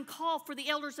 that I can call for the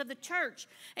elders of the church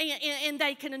and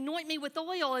they can anoint me with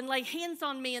oil and lay hands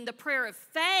on me, and the prayer of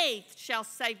faith shall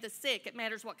save the sick. It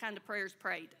matters what kind of prayer is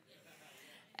prayed.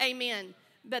 Amen.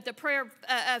 But the prayer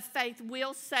of faith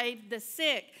will save the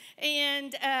sick.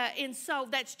 And so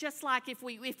that's just like if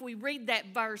we read that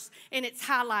verse and it's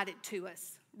highlighted to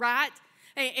us, right?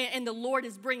 And the Lord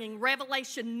is bringing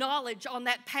revelation knowledge on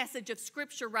that passage of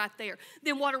Scripture right there,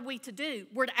 then what are we to do?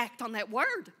 We're to act on that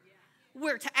word.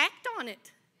 We're to act on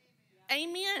it.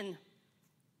 Amen.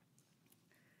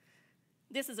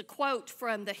 This is a quote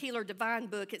from the Healer Divine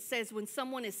book. It says, when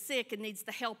someone is sick and needs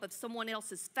the help of someone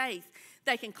else's faith,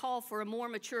 they can call for a more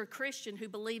mature Christian who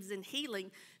believes in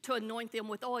healing to anoint them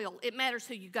with oil. It matters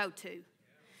who you go to.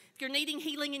 If you're needing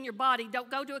healing in your body, don't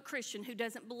go to a Christian who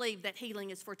doesn't believe that healing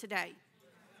is for today.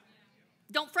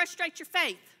 Don't frustrate your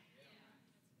faith.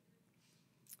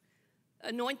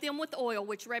 Anoint them with oil,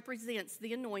 which represents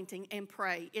the anointing, and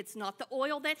pray. It's not the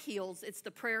oil that heals, it's the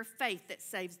prayer of faith that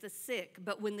saves the sick.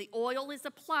 But when the oil is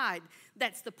applied,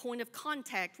 that's the point of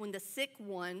contact when the sick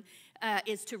one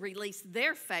is to release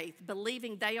their faith,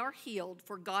 believing they are healed,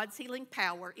 for God's healing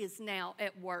power is now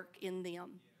at work in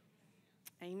them.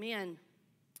 Amen.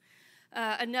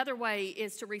 Another way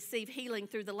is to receive healing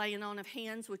through the laying on of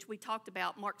hands, which we talked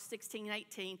about, Mark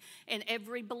 16:18. And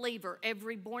every believer,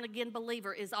 every born-again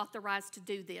believer is authorized to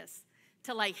do this,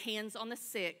 to lay hands on the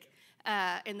sick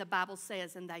And the Bible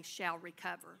says, and they shall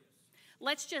recover.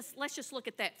 Let's just look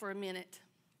at that for a minute.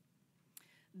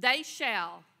 They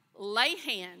shall lay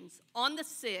hands on the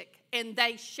sick, and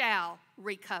they shall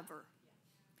recover.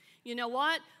 You know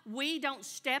what? We don't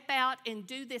step out and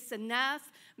do this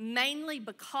enough, mainly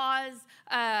because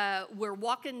we're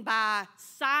walking by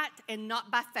sight and not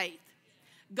by faith.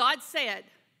 God said,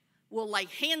 we'll lay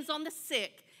hands on the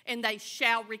sick, and they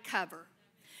shall recover.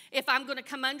 If I'm going to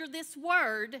come under this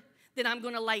word, then I'm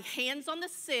going to lay hands on the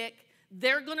sick.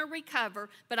 They're going to recover,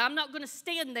 but I'm not going to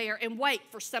stand there and wait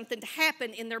for something to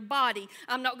happen in their body.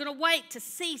 I'm not going to wait to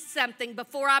see something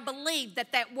before I believe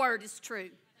that that word is true.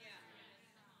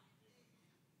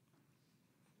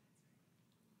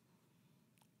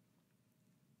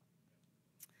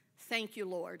 Thank you,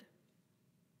 Lord.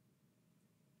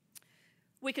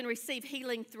 We can receive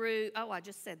healing through, I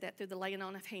just said that, through the laying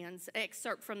on of hands.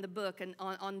 Excerpt from the book and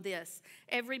on this.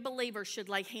 Every believer should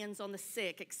lay hands on the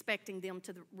sick, expecting them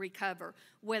to recover,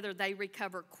 whether they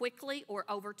recover quickly or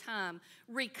over time.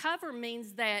 Recover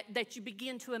means that you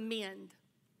begin to amend.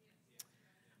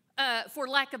 For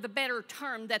lack of a better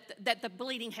term, that the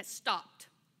bleeding has stopped.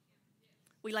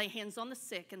 We lay hands on the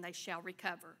sick and they shall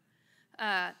recover.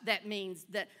 That means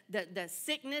that the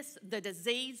sickness, the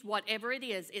disease, whatever it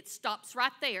is, it stops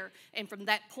right there. And from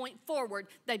that point forward,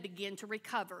 they begin to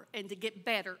recover and to get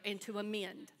better and to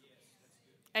amend.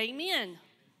 Amen.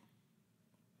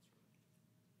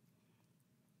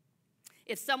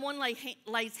 If someone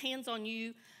lays hands on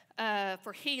you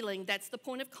for healing, that's the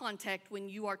point of contact when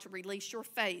you are to release your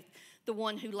faith. The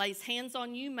one who lays hands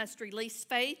on you must release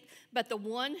faith, but the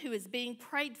one who is being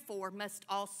prayed for must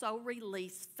also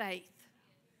release faith.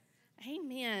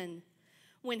 Amen.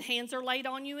 When hands are laid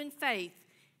on you in faith,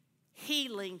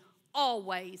 healing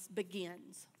always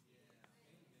begins.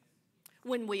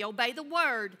 When we obey the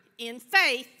word in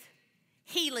faith,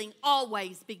 healing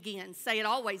always begins. Say it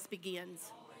always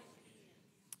begins.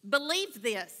 Believe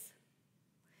this.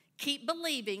 Keep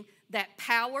believing that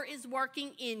power is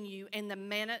working in you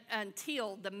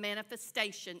until the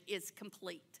manifestation is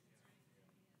complete.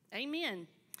 Amen.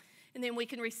 And then we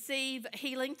can receive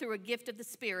healing through a gift of the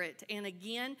Spirit. And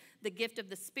again, the gift of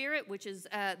the Spirit, which is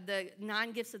the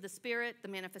 9 gifts of the Spirit, the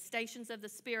manifestations of the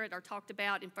Spirit, are talked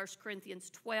about in 1 Corinthians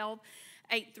 12,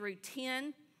 8 through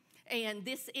 10. And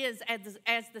this is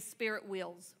as the Spirit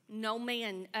wills. No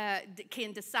man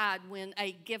can decide when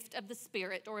a gift of the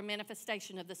Spirit or a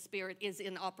manifestation of the Spirit is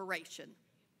in operation.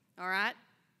 All right?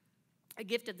 A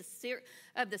gift of the Spirit,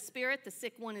 the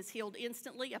sick one is healed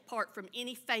instantly apart from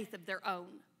any faith of their own.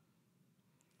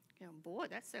 Oh, boy,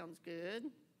 that sounds good.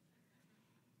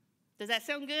 Does that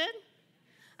sound good?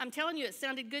 I'm telling you, it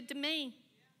sounded good to me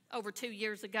over 2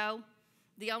 years ago.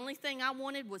 The only thing I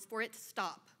wanted was for it to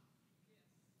stop.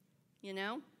 You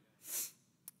know?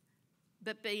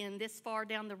 But being this far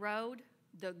down the road,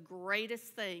 the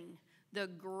greatest thing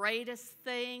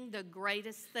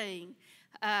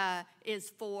is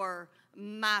for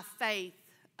my faith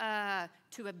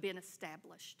to have been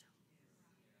established.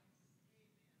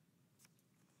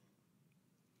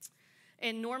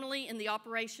 And normally in the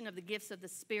operation of the gifts of the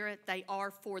Spirit, they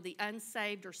are for the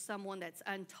unsaved or someone that's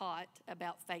untaught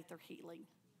about faith or healing.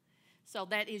 So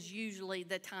that is usually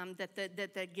the time that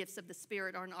the gifts of the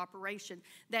Spirit are in operation.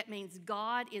 That means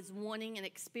God is wanting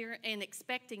and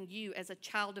expecting you as a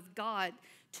child of God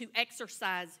to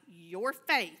exercise your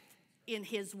faith in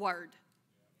His Word.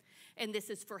 And this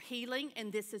is for healing,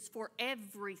 and this is for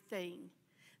everything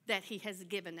that He has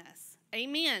given us.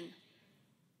 Amen.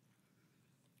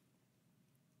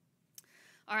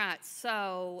 All right,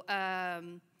 so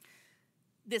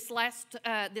this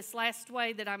last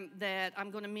way that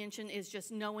I'm going to mention is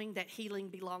just knowing that healing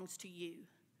belongs to you.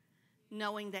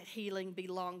 Knowing that healing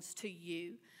belongs to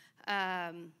you.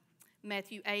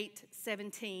 Matthew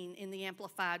 8:17 in the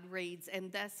Amplified reads,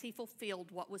 "And thus He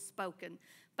fulfilled what was spoken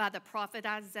by the prophet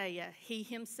Isaiah. He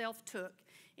Himself took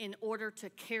in order to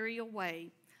carry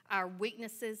away our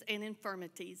weaknesses and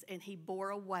infirmities, and He bore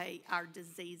away our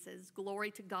diseases."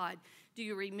 Glory to God. Do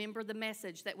you remember the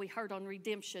message that we heard on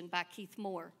redemption by Keith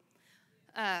Moore?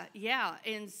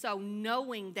 And so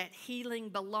knowing that healing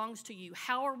belongs to you,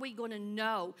 how are we going to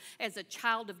know as a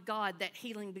child of God that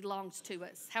healing belongs to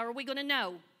us? How are we going to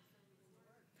know?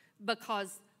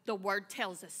 Because the Word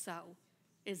tells us so.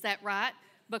 Is that right?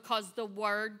 Because the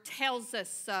Word tells us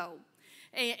so.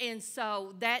 And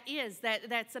so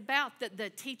that's about the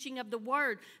teaching of the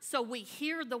Word. So we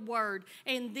hear the Word,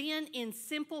 and then in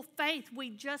simple faith, we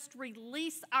just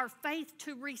release our faith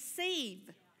to receive.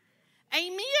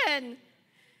 Amen.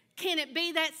 Can it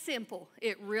be that simple?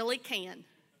 It really can.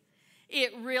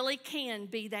 It really can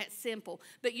be that simple.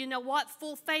 But you know what?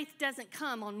 Full faith doesn't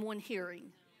come on one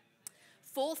hearing.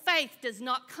 Full faith does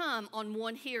not come on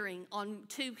one hearing, on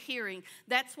two hearing.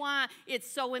 That's why it's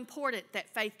so important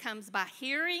that faith comes by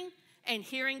hearing and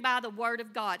hearing by the word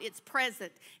of God. It's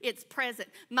present. It's present.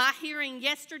 My hearing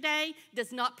yesterday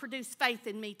does not produce faith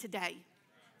in me today.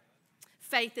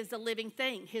 Faith is a living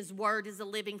thing. His word is a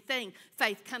living thing.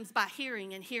 Faith comes by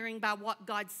hearing and hearing by what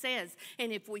God says.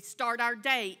 And if we start our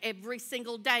day every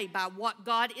single day by what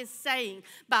God is saying,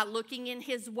 by looking in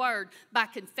his word, by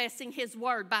confessing his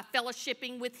word, by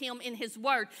fellowshipping with him in his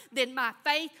word, then my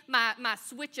faith, my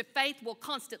switch of faith will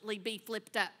constantly be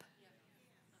flipped up.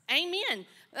 Amen.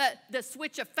 The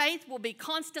switch of faith will be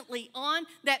constantly on.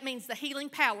 That means the healing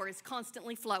power is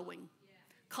constantly flowing.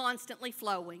 Constantly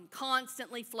flowing,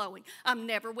 constantly flowing. I'm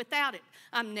never without it.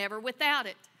 I'm never without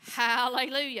it.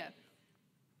 Hallelujah.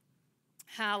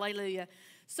 Hallelujah.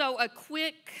 So a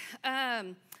quick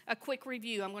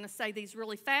review. I'm going to say these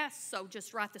really fast, so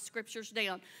just write the scriptures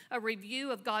down. A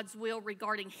review of God's will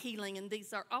regarding healing, and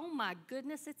these are, oh my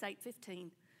goodness, it's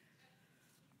 8:15.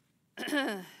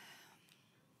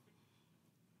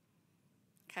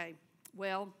 Okay,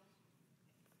 well.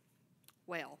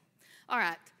 All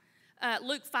right.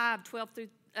 Luke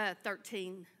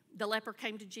 5:12-13, the leper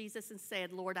came to Jesus and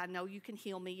said, Lord, I know you can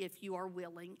heal me if you are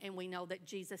willing. And we know that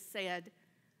Jesus said,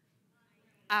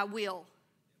 I will.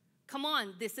 Come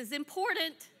on, this is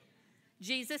important.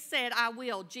 Jesus said, I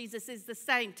will. Jesus is the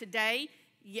same today,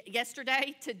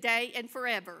 yesterday, today, and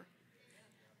forever.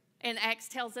 And Acts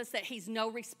tells us that he's no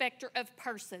respecter of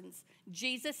persons.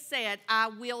 Jesus said, I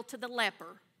will to the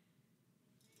leper.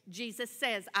 Jesus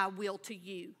says, I will to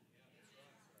you.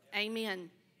 Amen.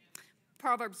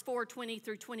 Proverbs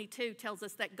 4:20-22 tells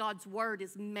us that God's word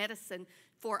is medicine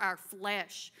for our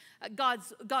flesh.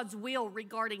 God's will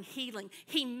regarding healing.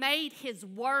 He made his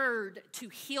word to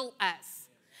heal us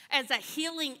as a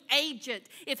healing agent.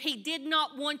 If he did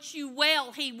not want you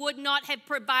well, he would not have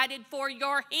provided for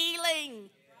your healing.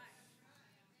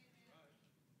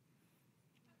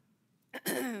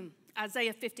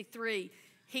 Isaiah 53.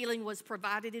 Healing was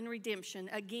provided in redemption.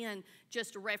 Again,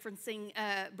 just referencing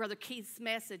Brother Keith's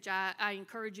message, I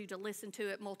encourage you to listen to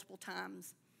it multiple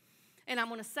times. And I'm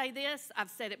going to say this. I've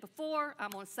said it before.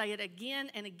 I'm going to say it again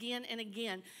and again and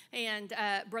again. And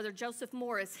Brother Joseph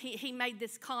Morris, he made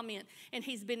this comment, and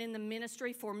he's been in the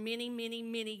ministry for many, many,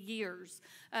 many years.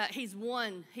 He's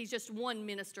just one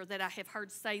minister that I have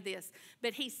heard say this.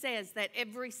 But he says that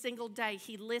every single day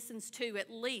he listens to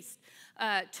at least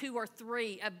 2 or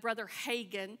 3 of Brother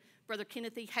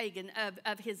Kenneth E. Hagin,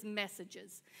 of his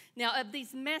messages. Now, of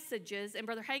these messages, and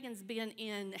Brother Hagin's been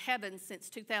in heaven since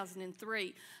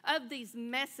 2003, of these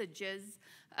messages,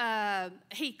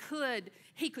 he could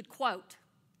quote.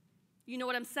 You know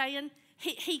what I'm saying?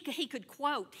 He could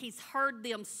quote. He's heard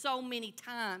them so many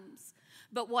times.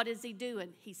 But what is he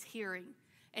doing? He's hearing,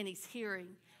 and he's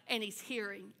hearing, and he's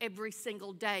hearing every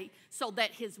single day, so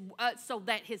that his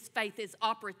faith is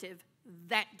operative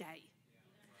that day.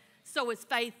 So his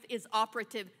faith is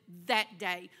operative that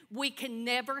day. We can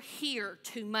never hear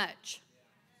too much.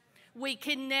 We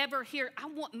can never hear, I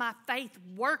want my faith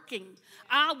working.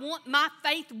 I want my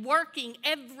faith working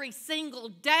every single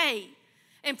day.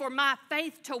 And for my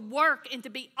faith to work and to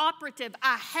be operative,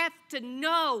 I have to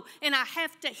know and I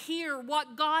have to hear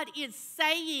what God is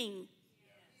saying.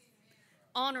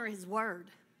 Honor his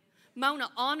word. Mona,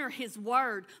 honor his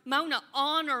word. Mona,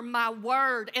 honor my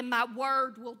word, and my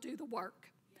word will do the work.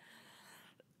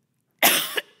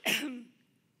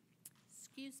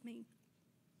 Excuse me.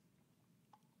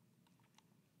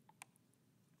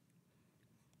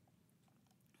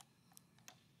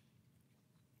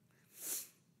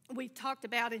 We've talked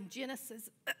about in Genesis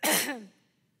that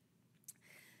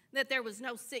there was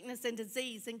no sickness and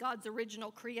disease in God's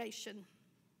original creation.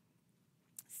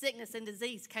 Sickness and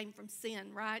disease came from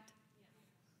sin, right?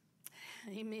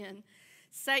 Yeah. Amen.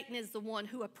 Satan is the one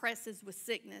who oppresses with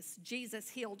sickness. Jesus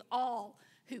healed all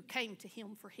who came to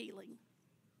him for healing.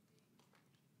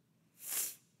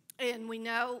 And we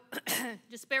know,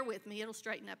 just bear with me, it'll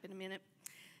straighten up in a minute.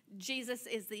 Jesus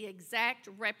is the exact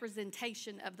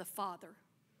representation of the Father,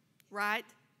 right?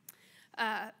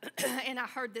 And I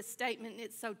heard this statement, and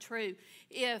it's so true.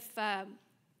 If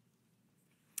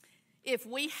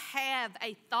we have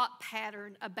a thought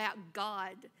pattern about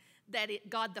God,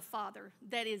 God the Father,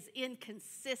 that is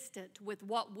inconsistent with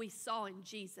what we saw in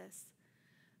Jesus,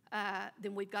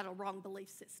 then we've got a wrong belief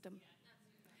system.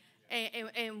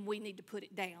 And we need to put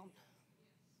it down.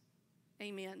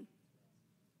 Amen.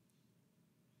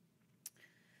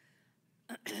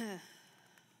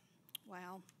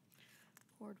 Wow.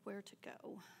 Lord, where to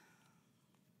go?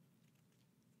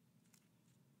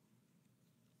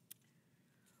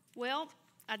 Well,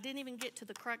 I didn't even get to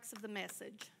the crux of the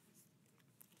message.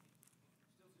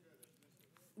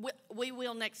 We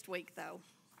will next week, though.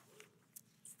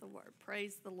 It's the word.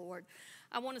 Praise the Lord.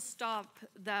 I want to stop,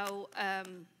 though,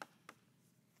 and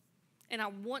I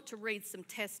want to read some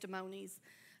testimonies,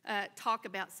 talk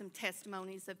about some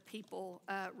testimonies of people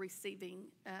receiving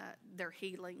their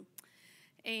healing.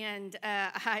 And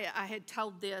I had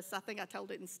told this, I think I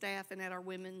told it in staff and at our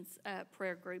women's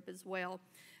prayer group as well.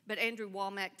 But Andrew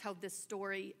Womack told this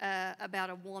story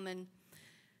about a woman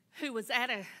who was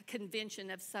at a convention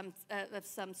of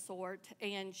some sort,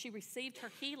 and she received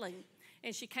her healing.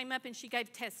 And she came up and she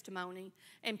gave testimony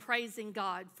and praising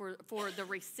God for the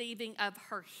receiving of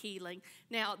her healing.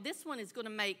 Now, this one is going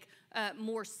to make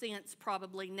more sense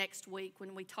probably next week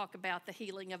when we talk about the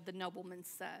healing of the nobleman's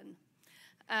son.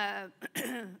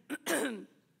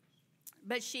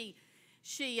 But she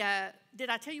did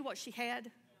I tell you what she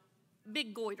had?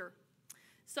 Big goiter.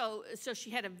 So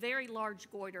she had a very large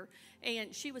goiter,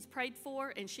 and she was prayed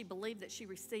for, and she believed that she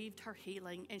received her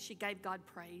healing, and she gave God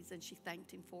praise, and she thanked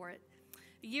him for it.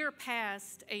 A year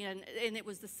passed, and it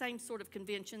was the same sort of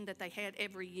convention that they had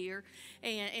every year,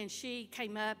 and she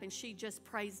came up, and she just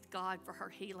praised God for her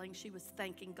healing. She was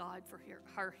thanking God for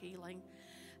her healing,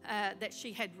 that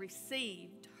she had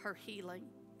received her healing.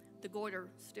 The goiter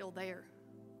still there.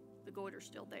 The goiter's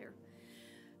still there.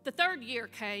 The third year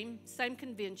came, same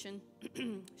convention.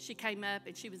 She came up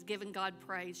and she was giving God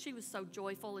praise. She was so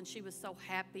joyful and she was so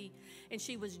happy, and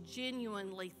she was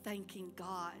genuinely thanking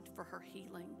God for her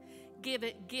healing,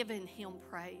 giving him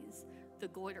praise. The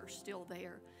goiter's still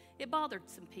there. It bothered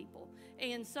some people.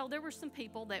 And so there were some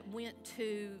people that went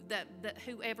to that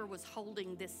whoever was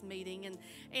holding this meeting,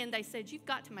 and they said, you've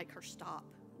got to make her stop.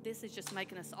 This is just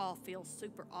making us all feel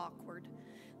super awkward,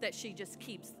 that she just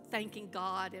keeps thanking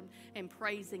God and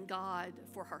praising God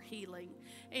for her healing.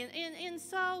 And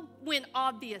so when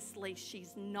obviously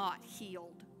she's not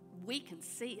healed, we can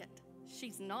see it.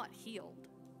 She's not healed.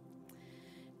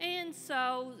 And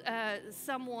so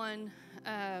someone,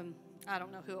 I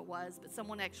don't know who it was, but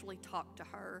someone actually talked to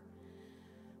her.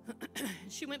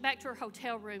 She went back to her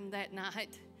hotel room that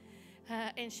night,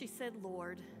 and she said,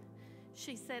 Lord,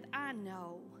 she said, I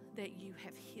know that you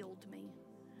have healed me.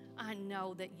 I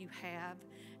know that you have,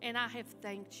 and I have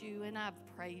thanked you, and I've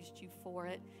praised you for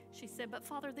it. She said, but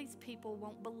Father, these people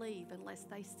won't believe unless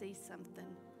they see something.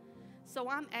 So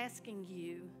I'm asking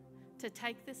you to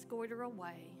take this goiter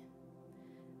away.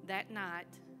 That night,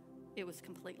 it was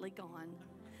completely gone.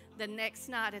 The next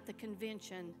night at the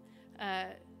convention,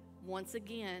 once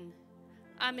again,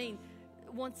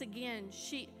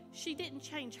 she didn't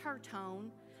change her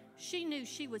tone. She knew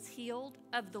she was healed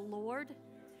of the Lord,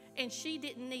 and she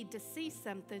didn't need to see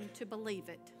something to believe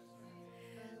it.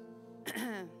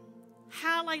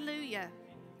 Hallelujah.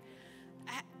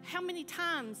 How many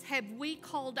times have we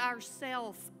called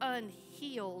ourselves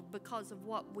unhealed because of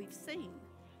what we've seen?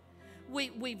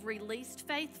 We've released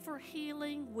faith for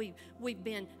healing. We've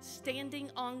been standing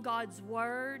on God's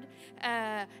word,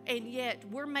 and yet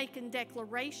we're making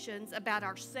declarations about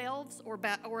ourselves or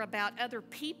about other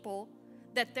people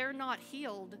that they're not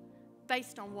healed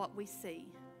based on what we see.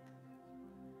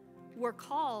 We're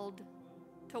called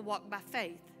to walk by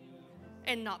faith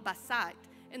and not by sight.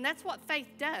 And that's what faith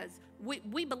does.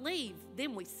 We believe,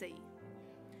 then we see.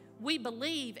 We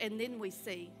believe, and then we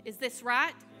see. Is this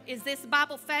right? Is this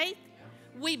Bible faith?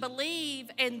 We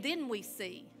believe, and then we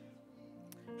see.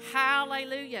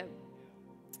 Hallelujah.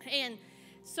 And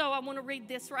so I want to read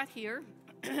this right here.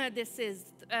 This is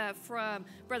from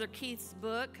Brother Keith's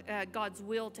book, God's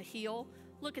Will to Heal.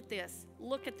 Look at this.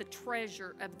 Look at the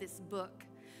treasure of this book.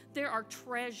 There are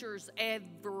treasures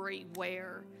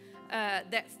everywhere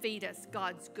that feed us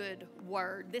God's good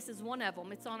word. This is one of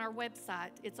them. It's on our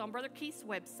website. It's on Brother Keith's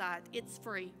website. It's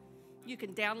free. You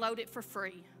can download it for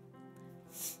free.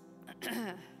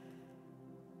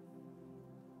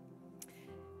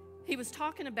 He was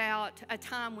talking about a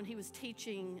time when he was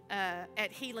teaching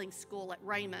at healing school at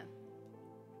Rhema.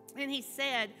 And he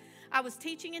said, I was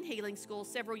teaching in healing school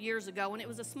several years ago, and it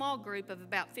was a small group of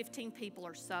about 15 people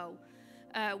or so.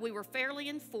 We were fairly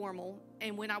informal,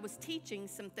 and when I was teaching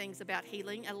some things about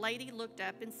healing, a lady looked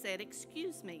up and said,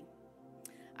 excuse me.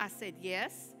 I said,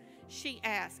 yes. She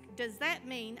asked, does that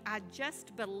mean I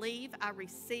just believe I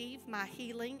receive my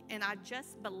healing and I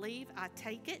just believe I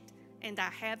take it and I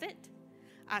have it?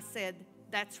 I said,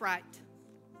 that's right.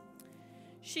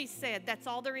 She said, that's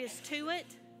all there is to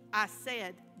it? I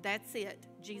said, that's it.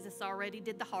 Jesus already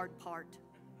did the hard part,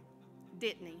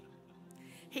 didn't he?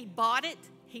 He bought it.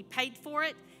 He paid for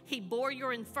it. He bore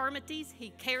your infirmities.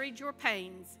 He carried your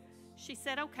pains. She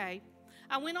said, okay.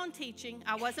 I went on teaching.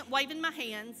 I wasn't waving my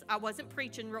hands. I wasn't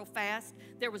preaching real fast.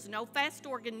 There was no fast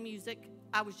organ music.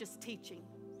 I was just teaching.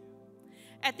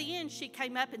 At the end, she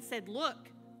came up and said, look.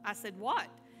 I said, what?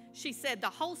 She said, the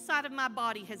whole side of my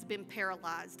body has been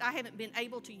paralyzed. I haven't been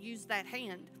able to use that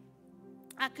hand.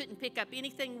 I couldn't pick up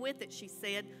anything with it, she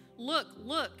said. Look,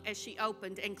 look, as she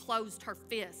opened and closed her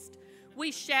fist.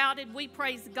 We shouted, we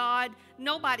praised God.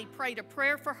 Nobody prayed a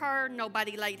prayer for her.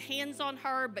 Nobody laid hands on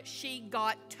her, but she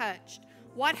got touched.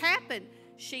 What happened?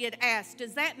 She had asked,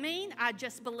 does that mean I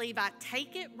just believe I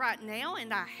take it right now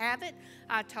and I have it?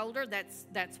 I told her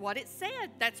that's what it said.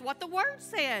 That's what the word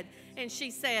said. And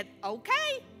she said,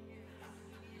 okay.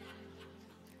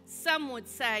 Some would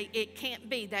say it can't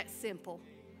be that simple.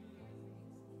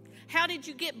 How did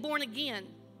you get born again?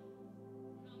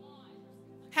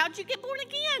 How did you get born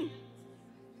again?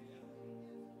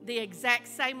 The exact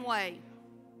same way.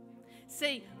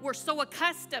 See, we're so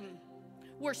accustomed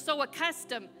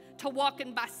to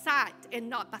walking by sight and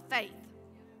not by faith.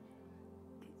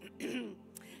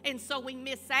 And so we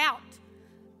miss out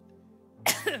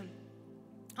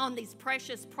on these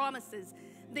precious promises,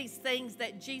 these things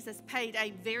that Jesus paid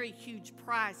a very huge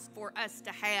price for us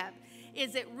to have.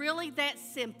 Is it really that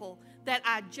simple that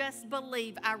I just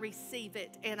believe, I receive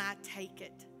it, and I take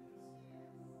it?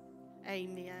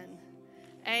 Amen.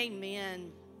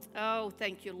 Amen. Oh,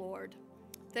 thank you, Lord.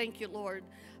 Thank you, Lord.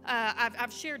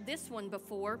 I've shared this one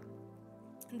before,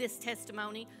 this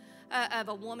testimony of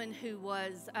a woman who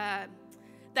was,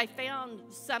 they found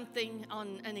something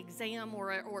on an exam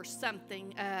or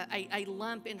something, a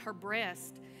lump in her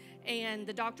breast. And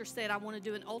the doctor said, I want to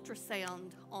do an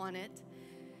ultrasound on it.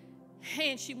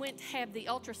 And she went to have the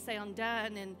ultrasound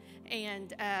done,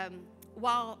 and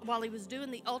while he was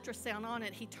doing the ultrasound on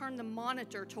it, he turned the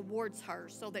monitor towards her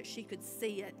so that she could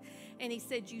see it. And he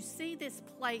said, you see this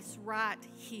place right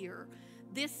here?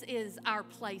 This is our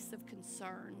place of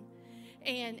concern.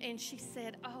 And she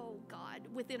said, oh, God,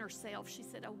 within herself, she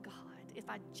said, oh, God, if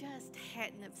I just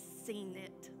hadn't have seen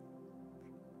it,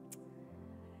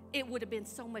 it would have been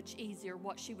so much easier,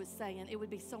 what she was saying. It would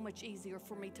be so much easier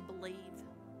for me to believe.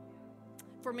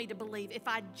 For me to believe if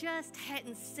I just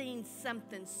hadn't seen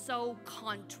something so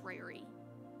contrary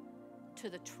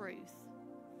to the truth.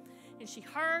 And she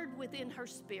heard within her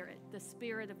spirit, the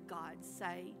Spirit of God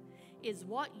say, is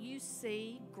what you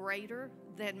see greater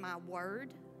than my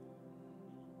word?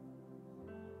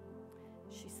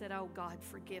 She said, oh God,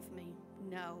 forgive me.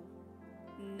 No,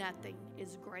 nothing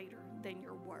is greater than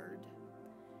your word.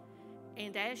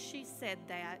 And as she said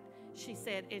that, she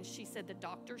said the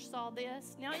doctor saw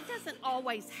this. Now, it doesn't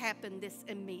always happen this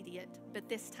immediate, but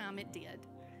this time it did.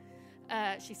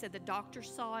 She said the doctor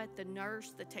saw it, the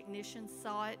nurse, the technician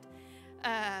saw it.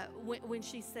 When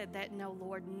she said that, no,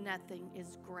 Lord, nothing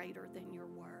is greater than your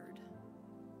word.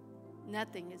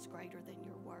 Nothing is greater than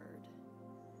your word.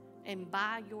 And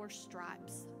by your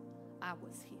stripes, I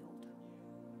was healed.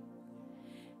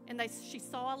 And she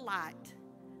saw a light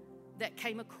that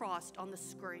came across on the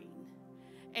screen.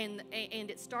 And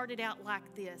it started out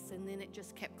like this, and then it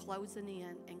just kept closing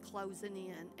in and closing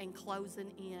in and closing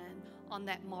in on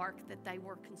that mark that they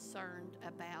were concerned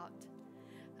about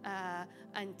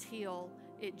until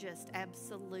it just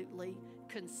absolutely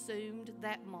consumed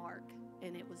that mark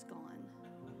and it was gone.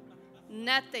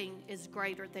 Nothing is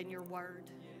greater than your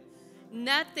word.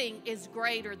 Nothing is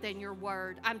greater than your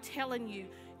word. I'm telling you,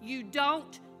 you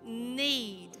don't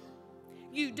need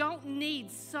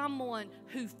someone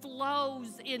who flows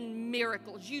in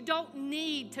miracles. You don't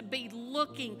need to be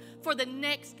looking for the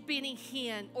next Benny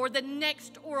Hinn or the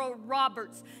next Oral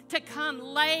Roberts to come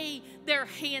lay their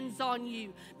hands on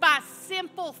you. By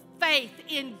simple faith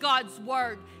in God's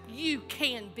word, you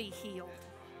can be healed.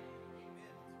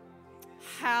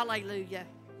 Hallelujah.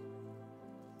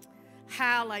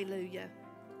 Hallelujah.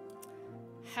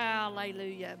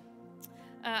 Hallelujah.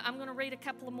 I'm going to read a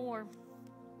couple of more.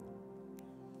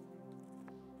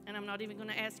 And I'm not even going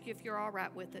to ask you if you're all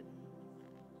right with it.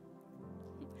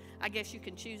 I guess you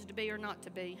can choose to be or not to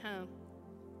be, huh?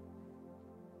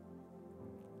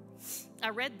 I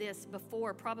read this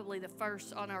before, probably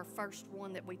on our first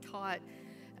one that we taught.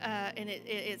 And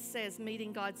it says,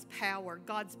 meeting God's power.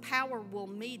 God's power will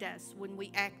meet us when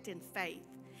we act in faith.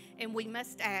 And we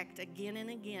must act again and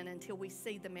again until we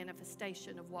see the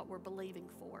manifestation of what we're believing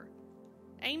for.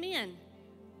 Amen.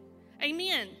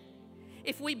 Amen.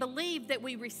 If we believe that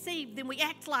we receive, then we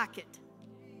act like it.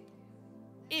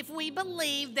 If we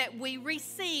believe that we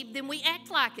receive, then we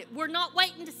act like it. We're not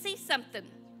waiting to see something.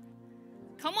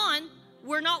 Come on.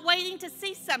 We're not waiting to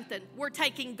see something. We're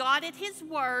taking God at His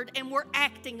word and we're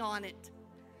acting on it.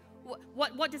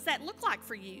 What does that look like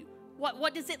for you?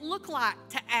 What does it look like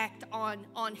to act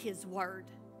on His word?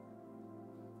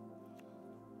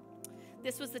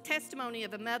 This was the testimony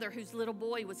of a mother whose little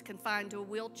boy was confined to a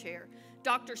wheelchair.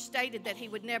 Doctors stated that he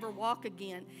would never walk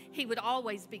again. He would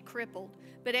always be crippled.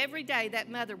 But every day that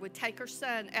mother would take her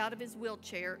son out of his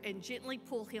wheelchair and gently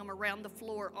pull him around the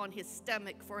floor on his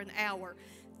stomach for an hour,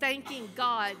 thanking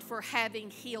God for having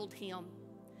healed him.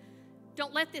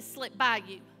 Don't let this slip by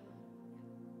you.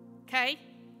 Okay?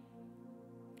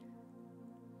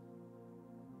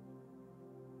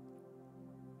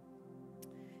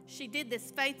 She did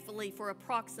this faithfully for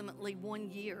approximately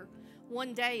 1 year.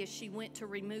 One day, as she went to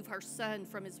remove her son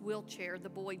from his wheelchair, the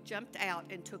boy jumped out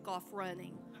and took off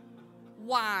running.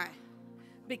 Why?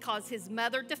 Because his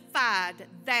mother defied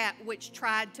that which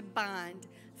tried to bind.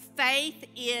 Faith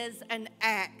is an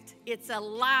act. It's a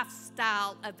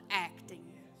lifestyle of acting.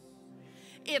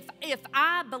 If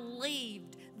I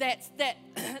believed that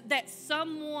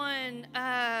someone,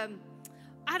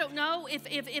 I don't know,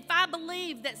 if I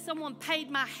believe that someone paid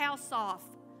my house off,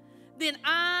 then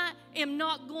I am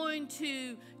not going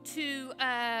to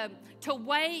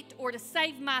wait or to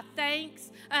save my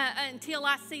thanks until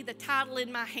I see the title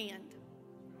in my hand.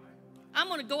 I'm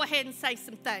going to go ahead and say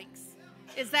some thanks.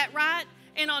 Is that right?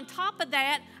 And on top of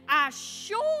that, I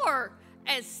sure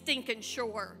as stinking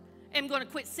sure am going to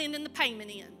quit sending the payment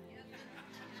in.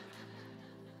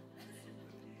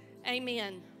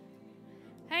 Amen.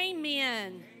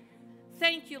 Amen.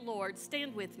 Thank you, Lord.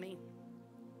 Stand with me.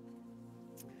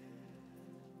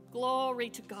 Glory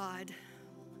to God.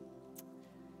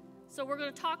 So we're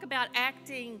going to talk about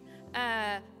acting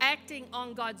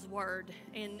on God's word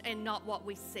and not what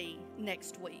we see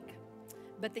next week,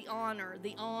 but the honor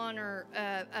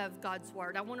of God's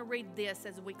word. I want to read this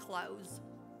as we close.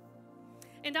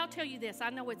 And I'll tell you this, I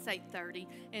know it's 8:30,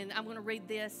 and I'm going to read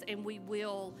this, and we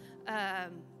will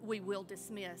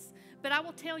dismiss. But I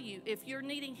will tell you, if you're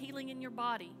needing healing in your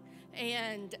body,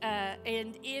 and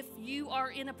if you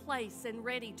are in a place and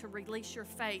ready to release your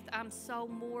faith, I'm so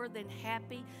more than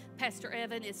happy. Pastor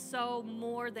Evan is so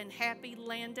more than happy,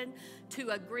 Landon, to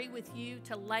agree with you,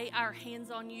 to lay our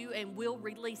hands on you, and we'll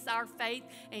release our faith,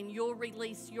 and you'll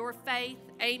release your faith.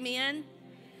 Amen.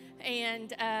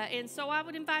 And so I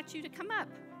would invite you to come up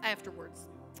afterwards,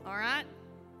 all right?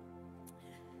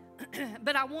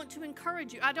 But I want to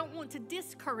encourage you. I don't want to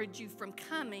discourage you from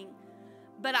coming,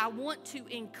 but I want to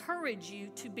encourage you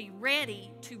to be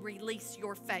ready to release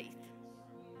your faith.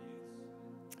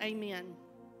 Amen.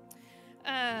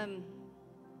 All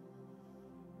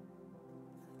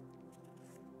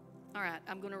right,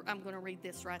 I'm gonna read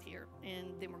this right here,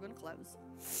 and then we're gonna close.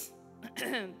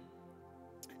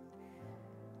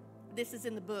 This is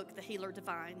in the book, The Healer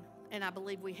Divine, and I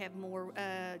believe we have more.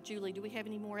 Julie, do we have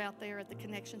any more out there at the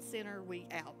Connection Center? Are we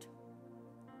out?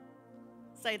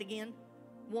 Say it again.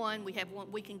 One, we have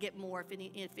one. We can get more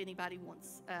if anybody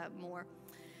wants more.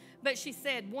 But she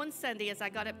said, one Sunday as I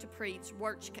got up to preach,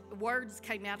 words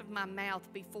came out of my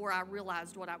mouth before I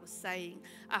realized what I was saying.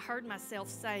 I heard myself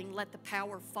saying, "Let the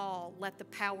power fall, let the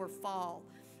power fall."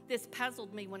 This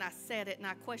puzzled me when I said it, and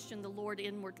I questioned the Lord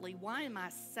inwardly. Why am I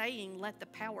saying, "Let the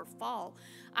power fall"?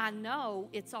 I know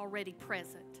it's already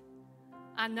present.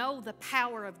 I know the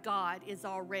power of God is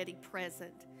already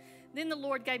present. Then the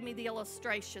Lord gave me the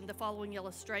illustration, the following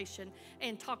illustration,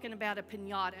 and talking about a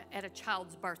piñata at a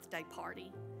child's birthday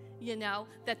party. You know,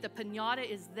 that the piñata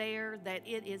is there, that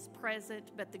it is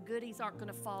present, but the goodies aren't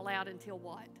going to fall out until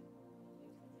what?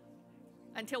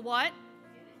 Until what?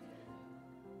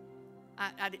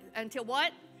 Until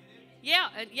what? Yeah,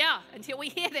 until we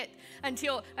hit it.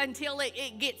 Until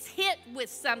it gets hit with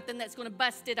something that's going to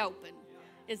bust it open.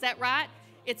 Is that right?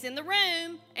 It's in the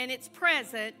room, and it's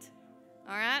present.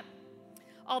 All right?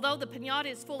 Although the piñata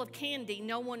is full of candy,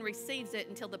 no one receives it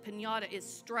until the piñata is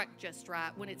struck just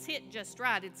right. When it's hit just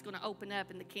right, it's going to open up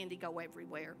and the candy go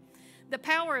everywhere. The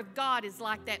power of God is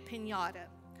like that piñata.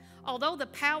 Although the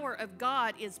power of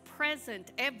God is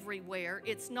present everywhere,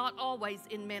 it's not always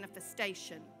in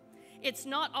manifestation. It's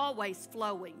not always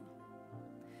flowing.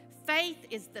 Faith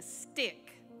is the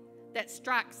stick that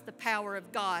strikes the power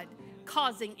of God,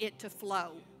 causing it to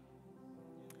flow.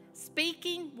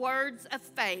 Speaking words of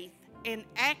faith and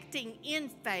acting in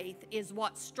faith is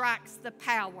what strikes the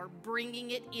power, bringing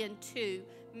it into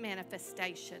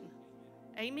manifestation.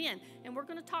 Amen. And we're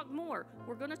going to talk more.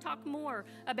 We're going to talk more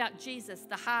about Jesus,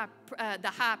 the high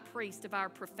priest of our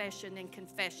profession and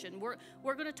confession. We're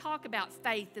going to talk about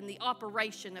faith and the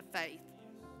operation of faith.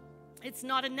 It's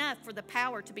not enough for the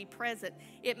power to be present.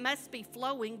 It must be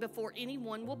flowing before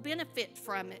anyone will benefit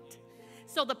from it.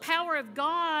 So the power of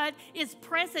God is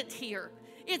present here.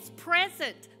 It's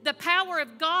present. The power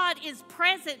of God is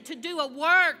present to do a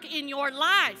work in your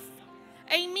life.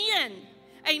 Amen.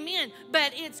 Amen.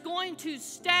 But it's going to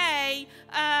stay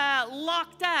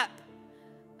locked up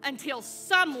until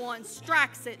someone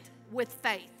strikes it with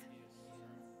faith.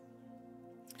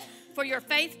 For your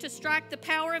faith to strike the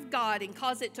power of God and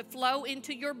cause it to flow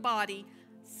into your body,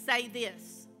 say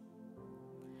this: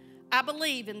 I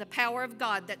believe in the power of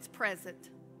God that's present.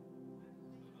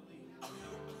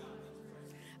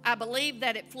 I believe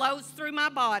that it flows through my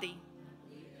body,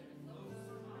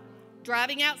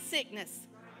 driving out sickness,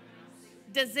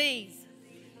 disease,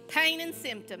 pain, and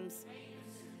symptoms,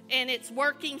 and it's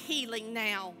working healing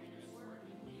now.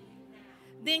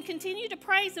 Then continue to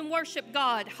praise and worship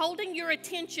God, holding your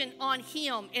attention on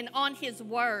Him and on His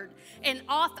Word and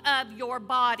off of your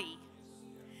body.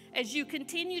 As you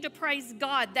continue to praise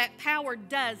God, that power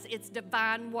does its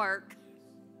divine work.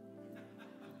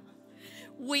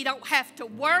 We don't have to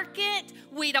work it.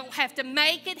 We don't have to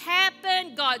make it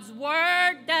happen. God's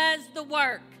Word does the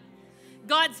work.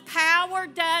 God's power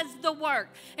does the work.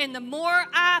 And the more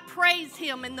I praise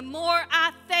Him and the more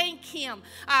I thank Him,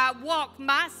 I walk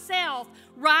myself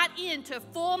right into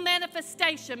full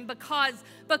manifestation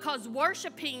because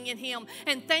worshiping in Him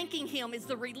and thanking Him is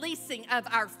the releasing of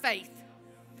our faith.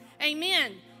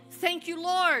 Amen. Thank you,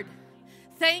 Lord.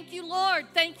 Thank you, Lord.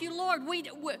 Thank you, Lord.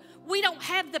 We don't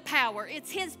have the power.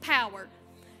 It's His power.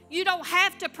 You don't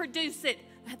have to produce it.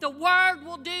 The Word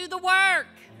will do the work.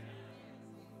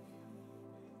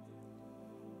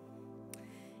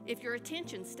 If your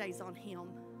attention stays on Him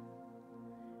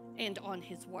and on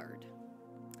His Word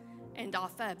and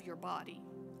off of your body,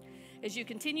 as you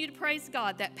continue to praise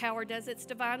God, that power does its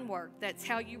divine work. That's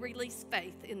how you release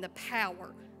faith in the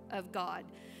power of God.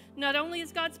 Not only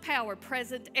is God's power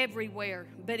present everywhere,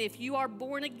 but if you are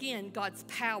born again, God's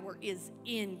power is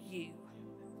in you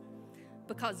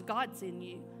because God's in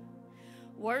you.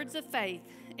 Words of faith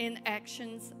and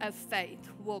actions of faith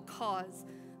will cause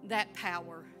that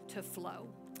power to flow.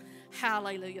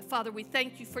 Hallelujah. Father, we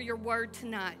thank you for your word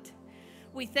tonight.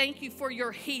 We thank you for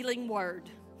your healing word.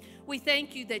 We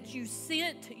thank you that you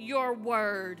sent your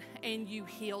word and you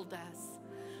healed us.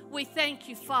 We thank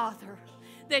you, Father,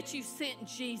 that you sent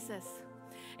Jesus.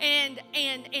 And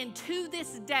to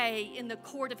this day in the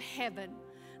court of heaven,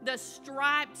 the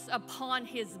stripes upon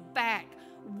his back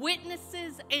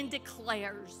witnesses and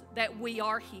declares that we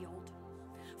are healed.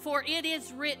 For it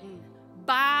is written,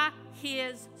 by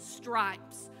his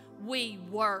stripes we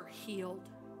were healed.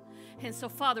 And so,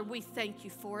 Father, we thank you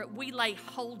for it. We lay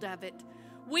hold of it.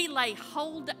 We lay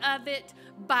hold of it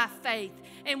by faith.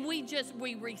 And we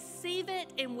receive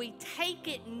it and we take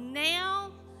it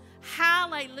now.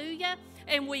 Hallelujah.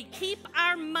 And we keep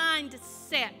our mind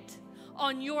set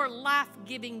on your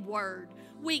life-giving word.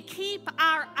 We keep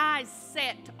our eyes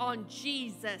set on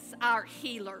Jesus, our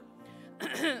healer.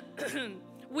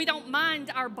 We don't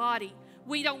mind our body.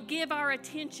 We don't give our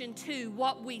attention to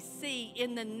what we see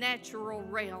in the natural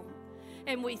realm.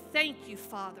 And we thank you,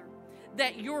 Father,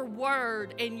 that your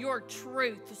word and your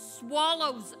truth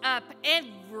swallows up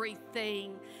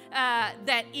everything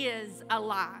that is a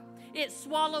lie. It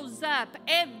swallows up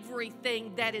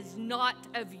everything that is not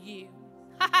of you.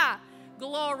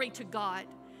 Glory to God.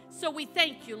 So we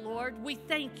thank you, Lord. We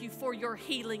thank you for your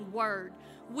healing word.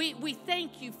 We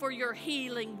thank you for your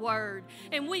healing word.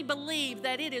 And we believe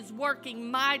that it is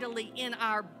working mightily in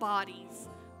our bodies.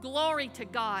 Glory to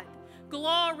God.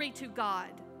 Glory to God.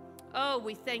 Oh,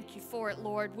 we thank you for it,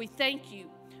 Lord. We thank you.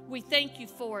 We thank you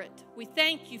for it. We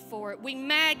thank you for it. We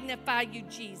magnify you,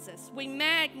 Jesus. We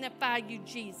magnify you,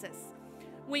 Jesus.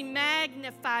 We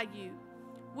magnify you.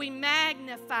 We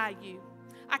magnify you.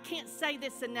 I can't say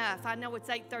this enough. I know it's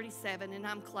 8:37 and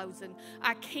I'm closing.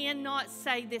 I cannot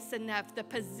say this enough. The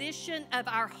position of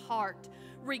our heart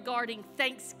regarding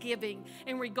thanksgiving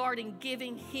and regarding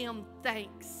giving him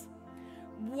thanks.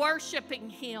 Worshiping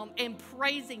him and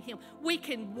praising him. We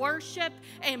can worship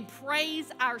and praise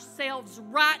ourselves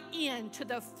right into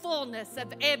the fullness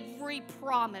of every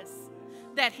promise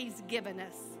that he's given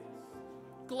us.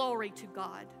 Glory to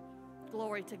God.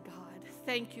 Glory to God.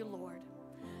 Thank you, Lord.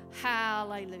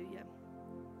 Hallelujah.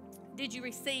 Did you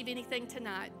receive anything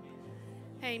tonight?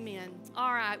 Amen.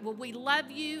 All right. Well, we love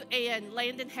you, and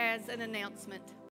Landon has an announcement.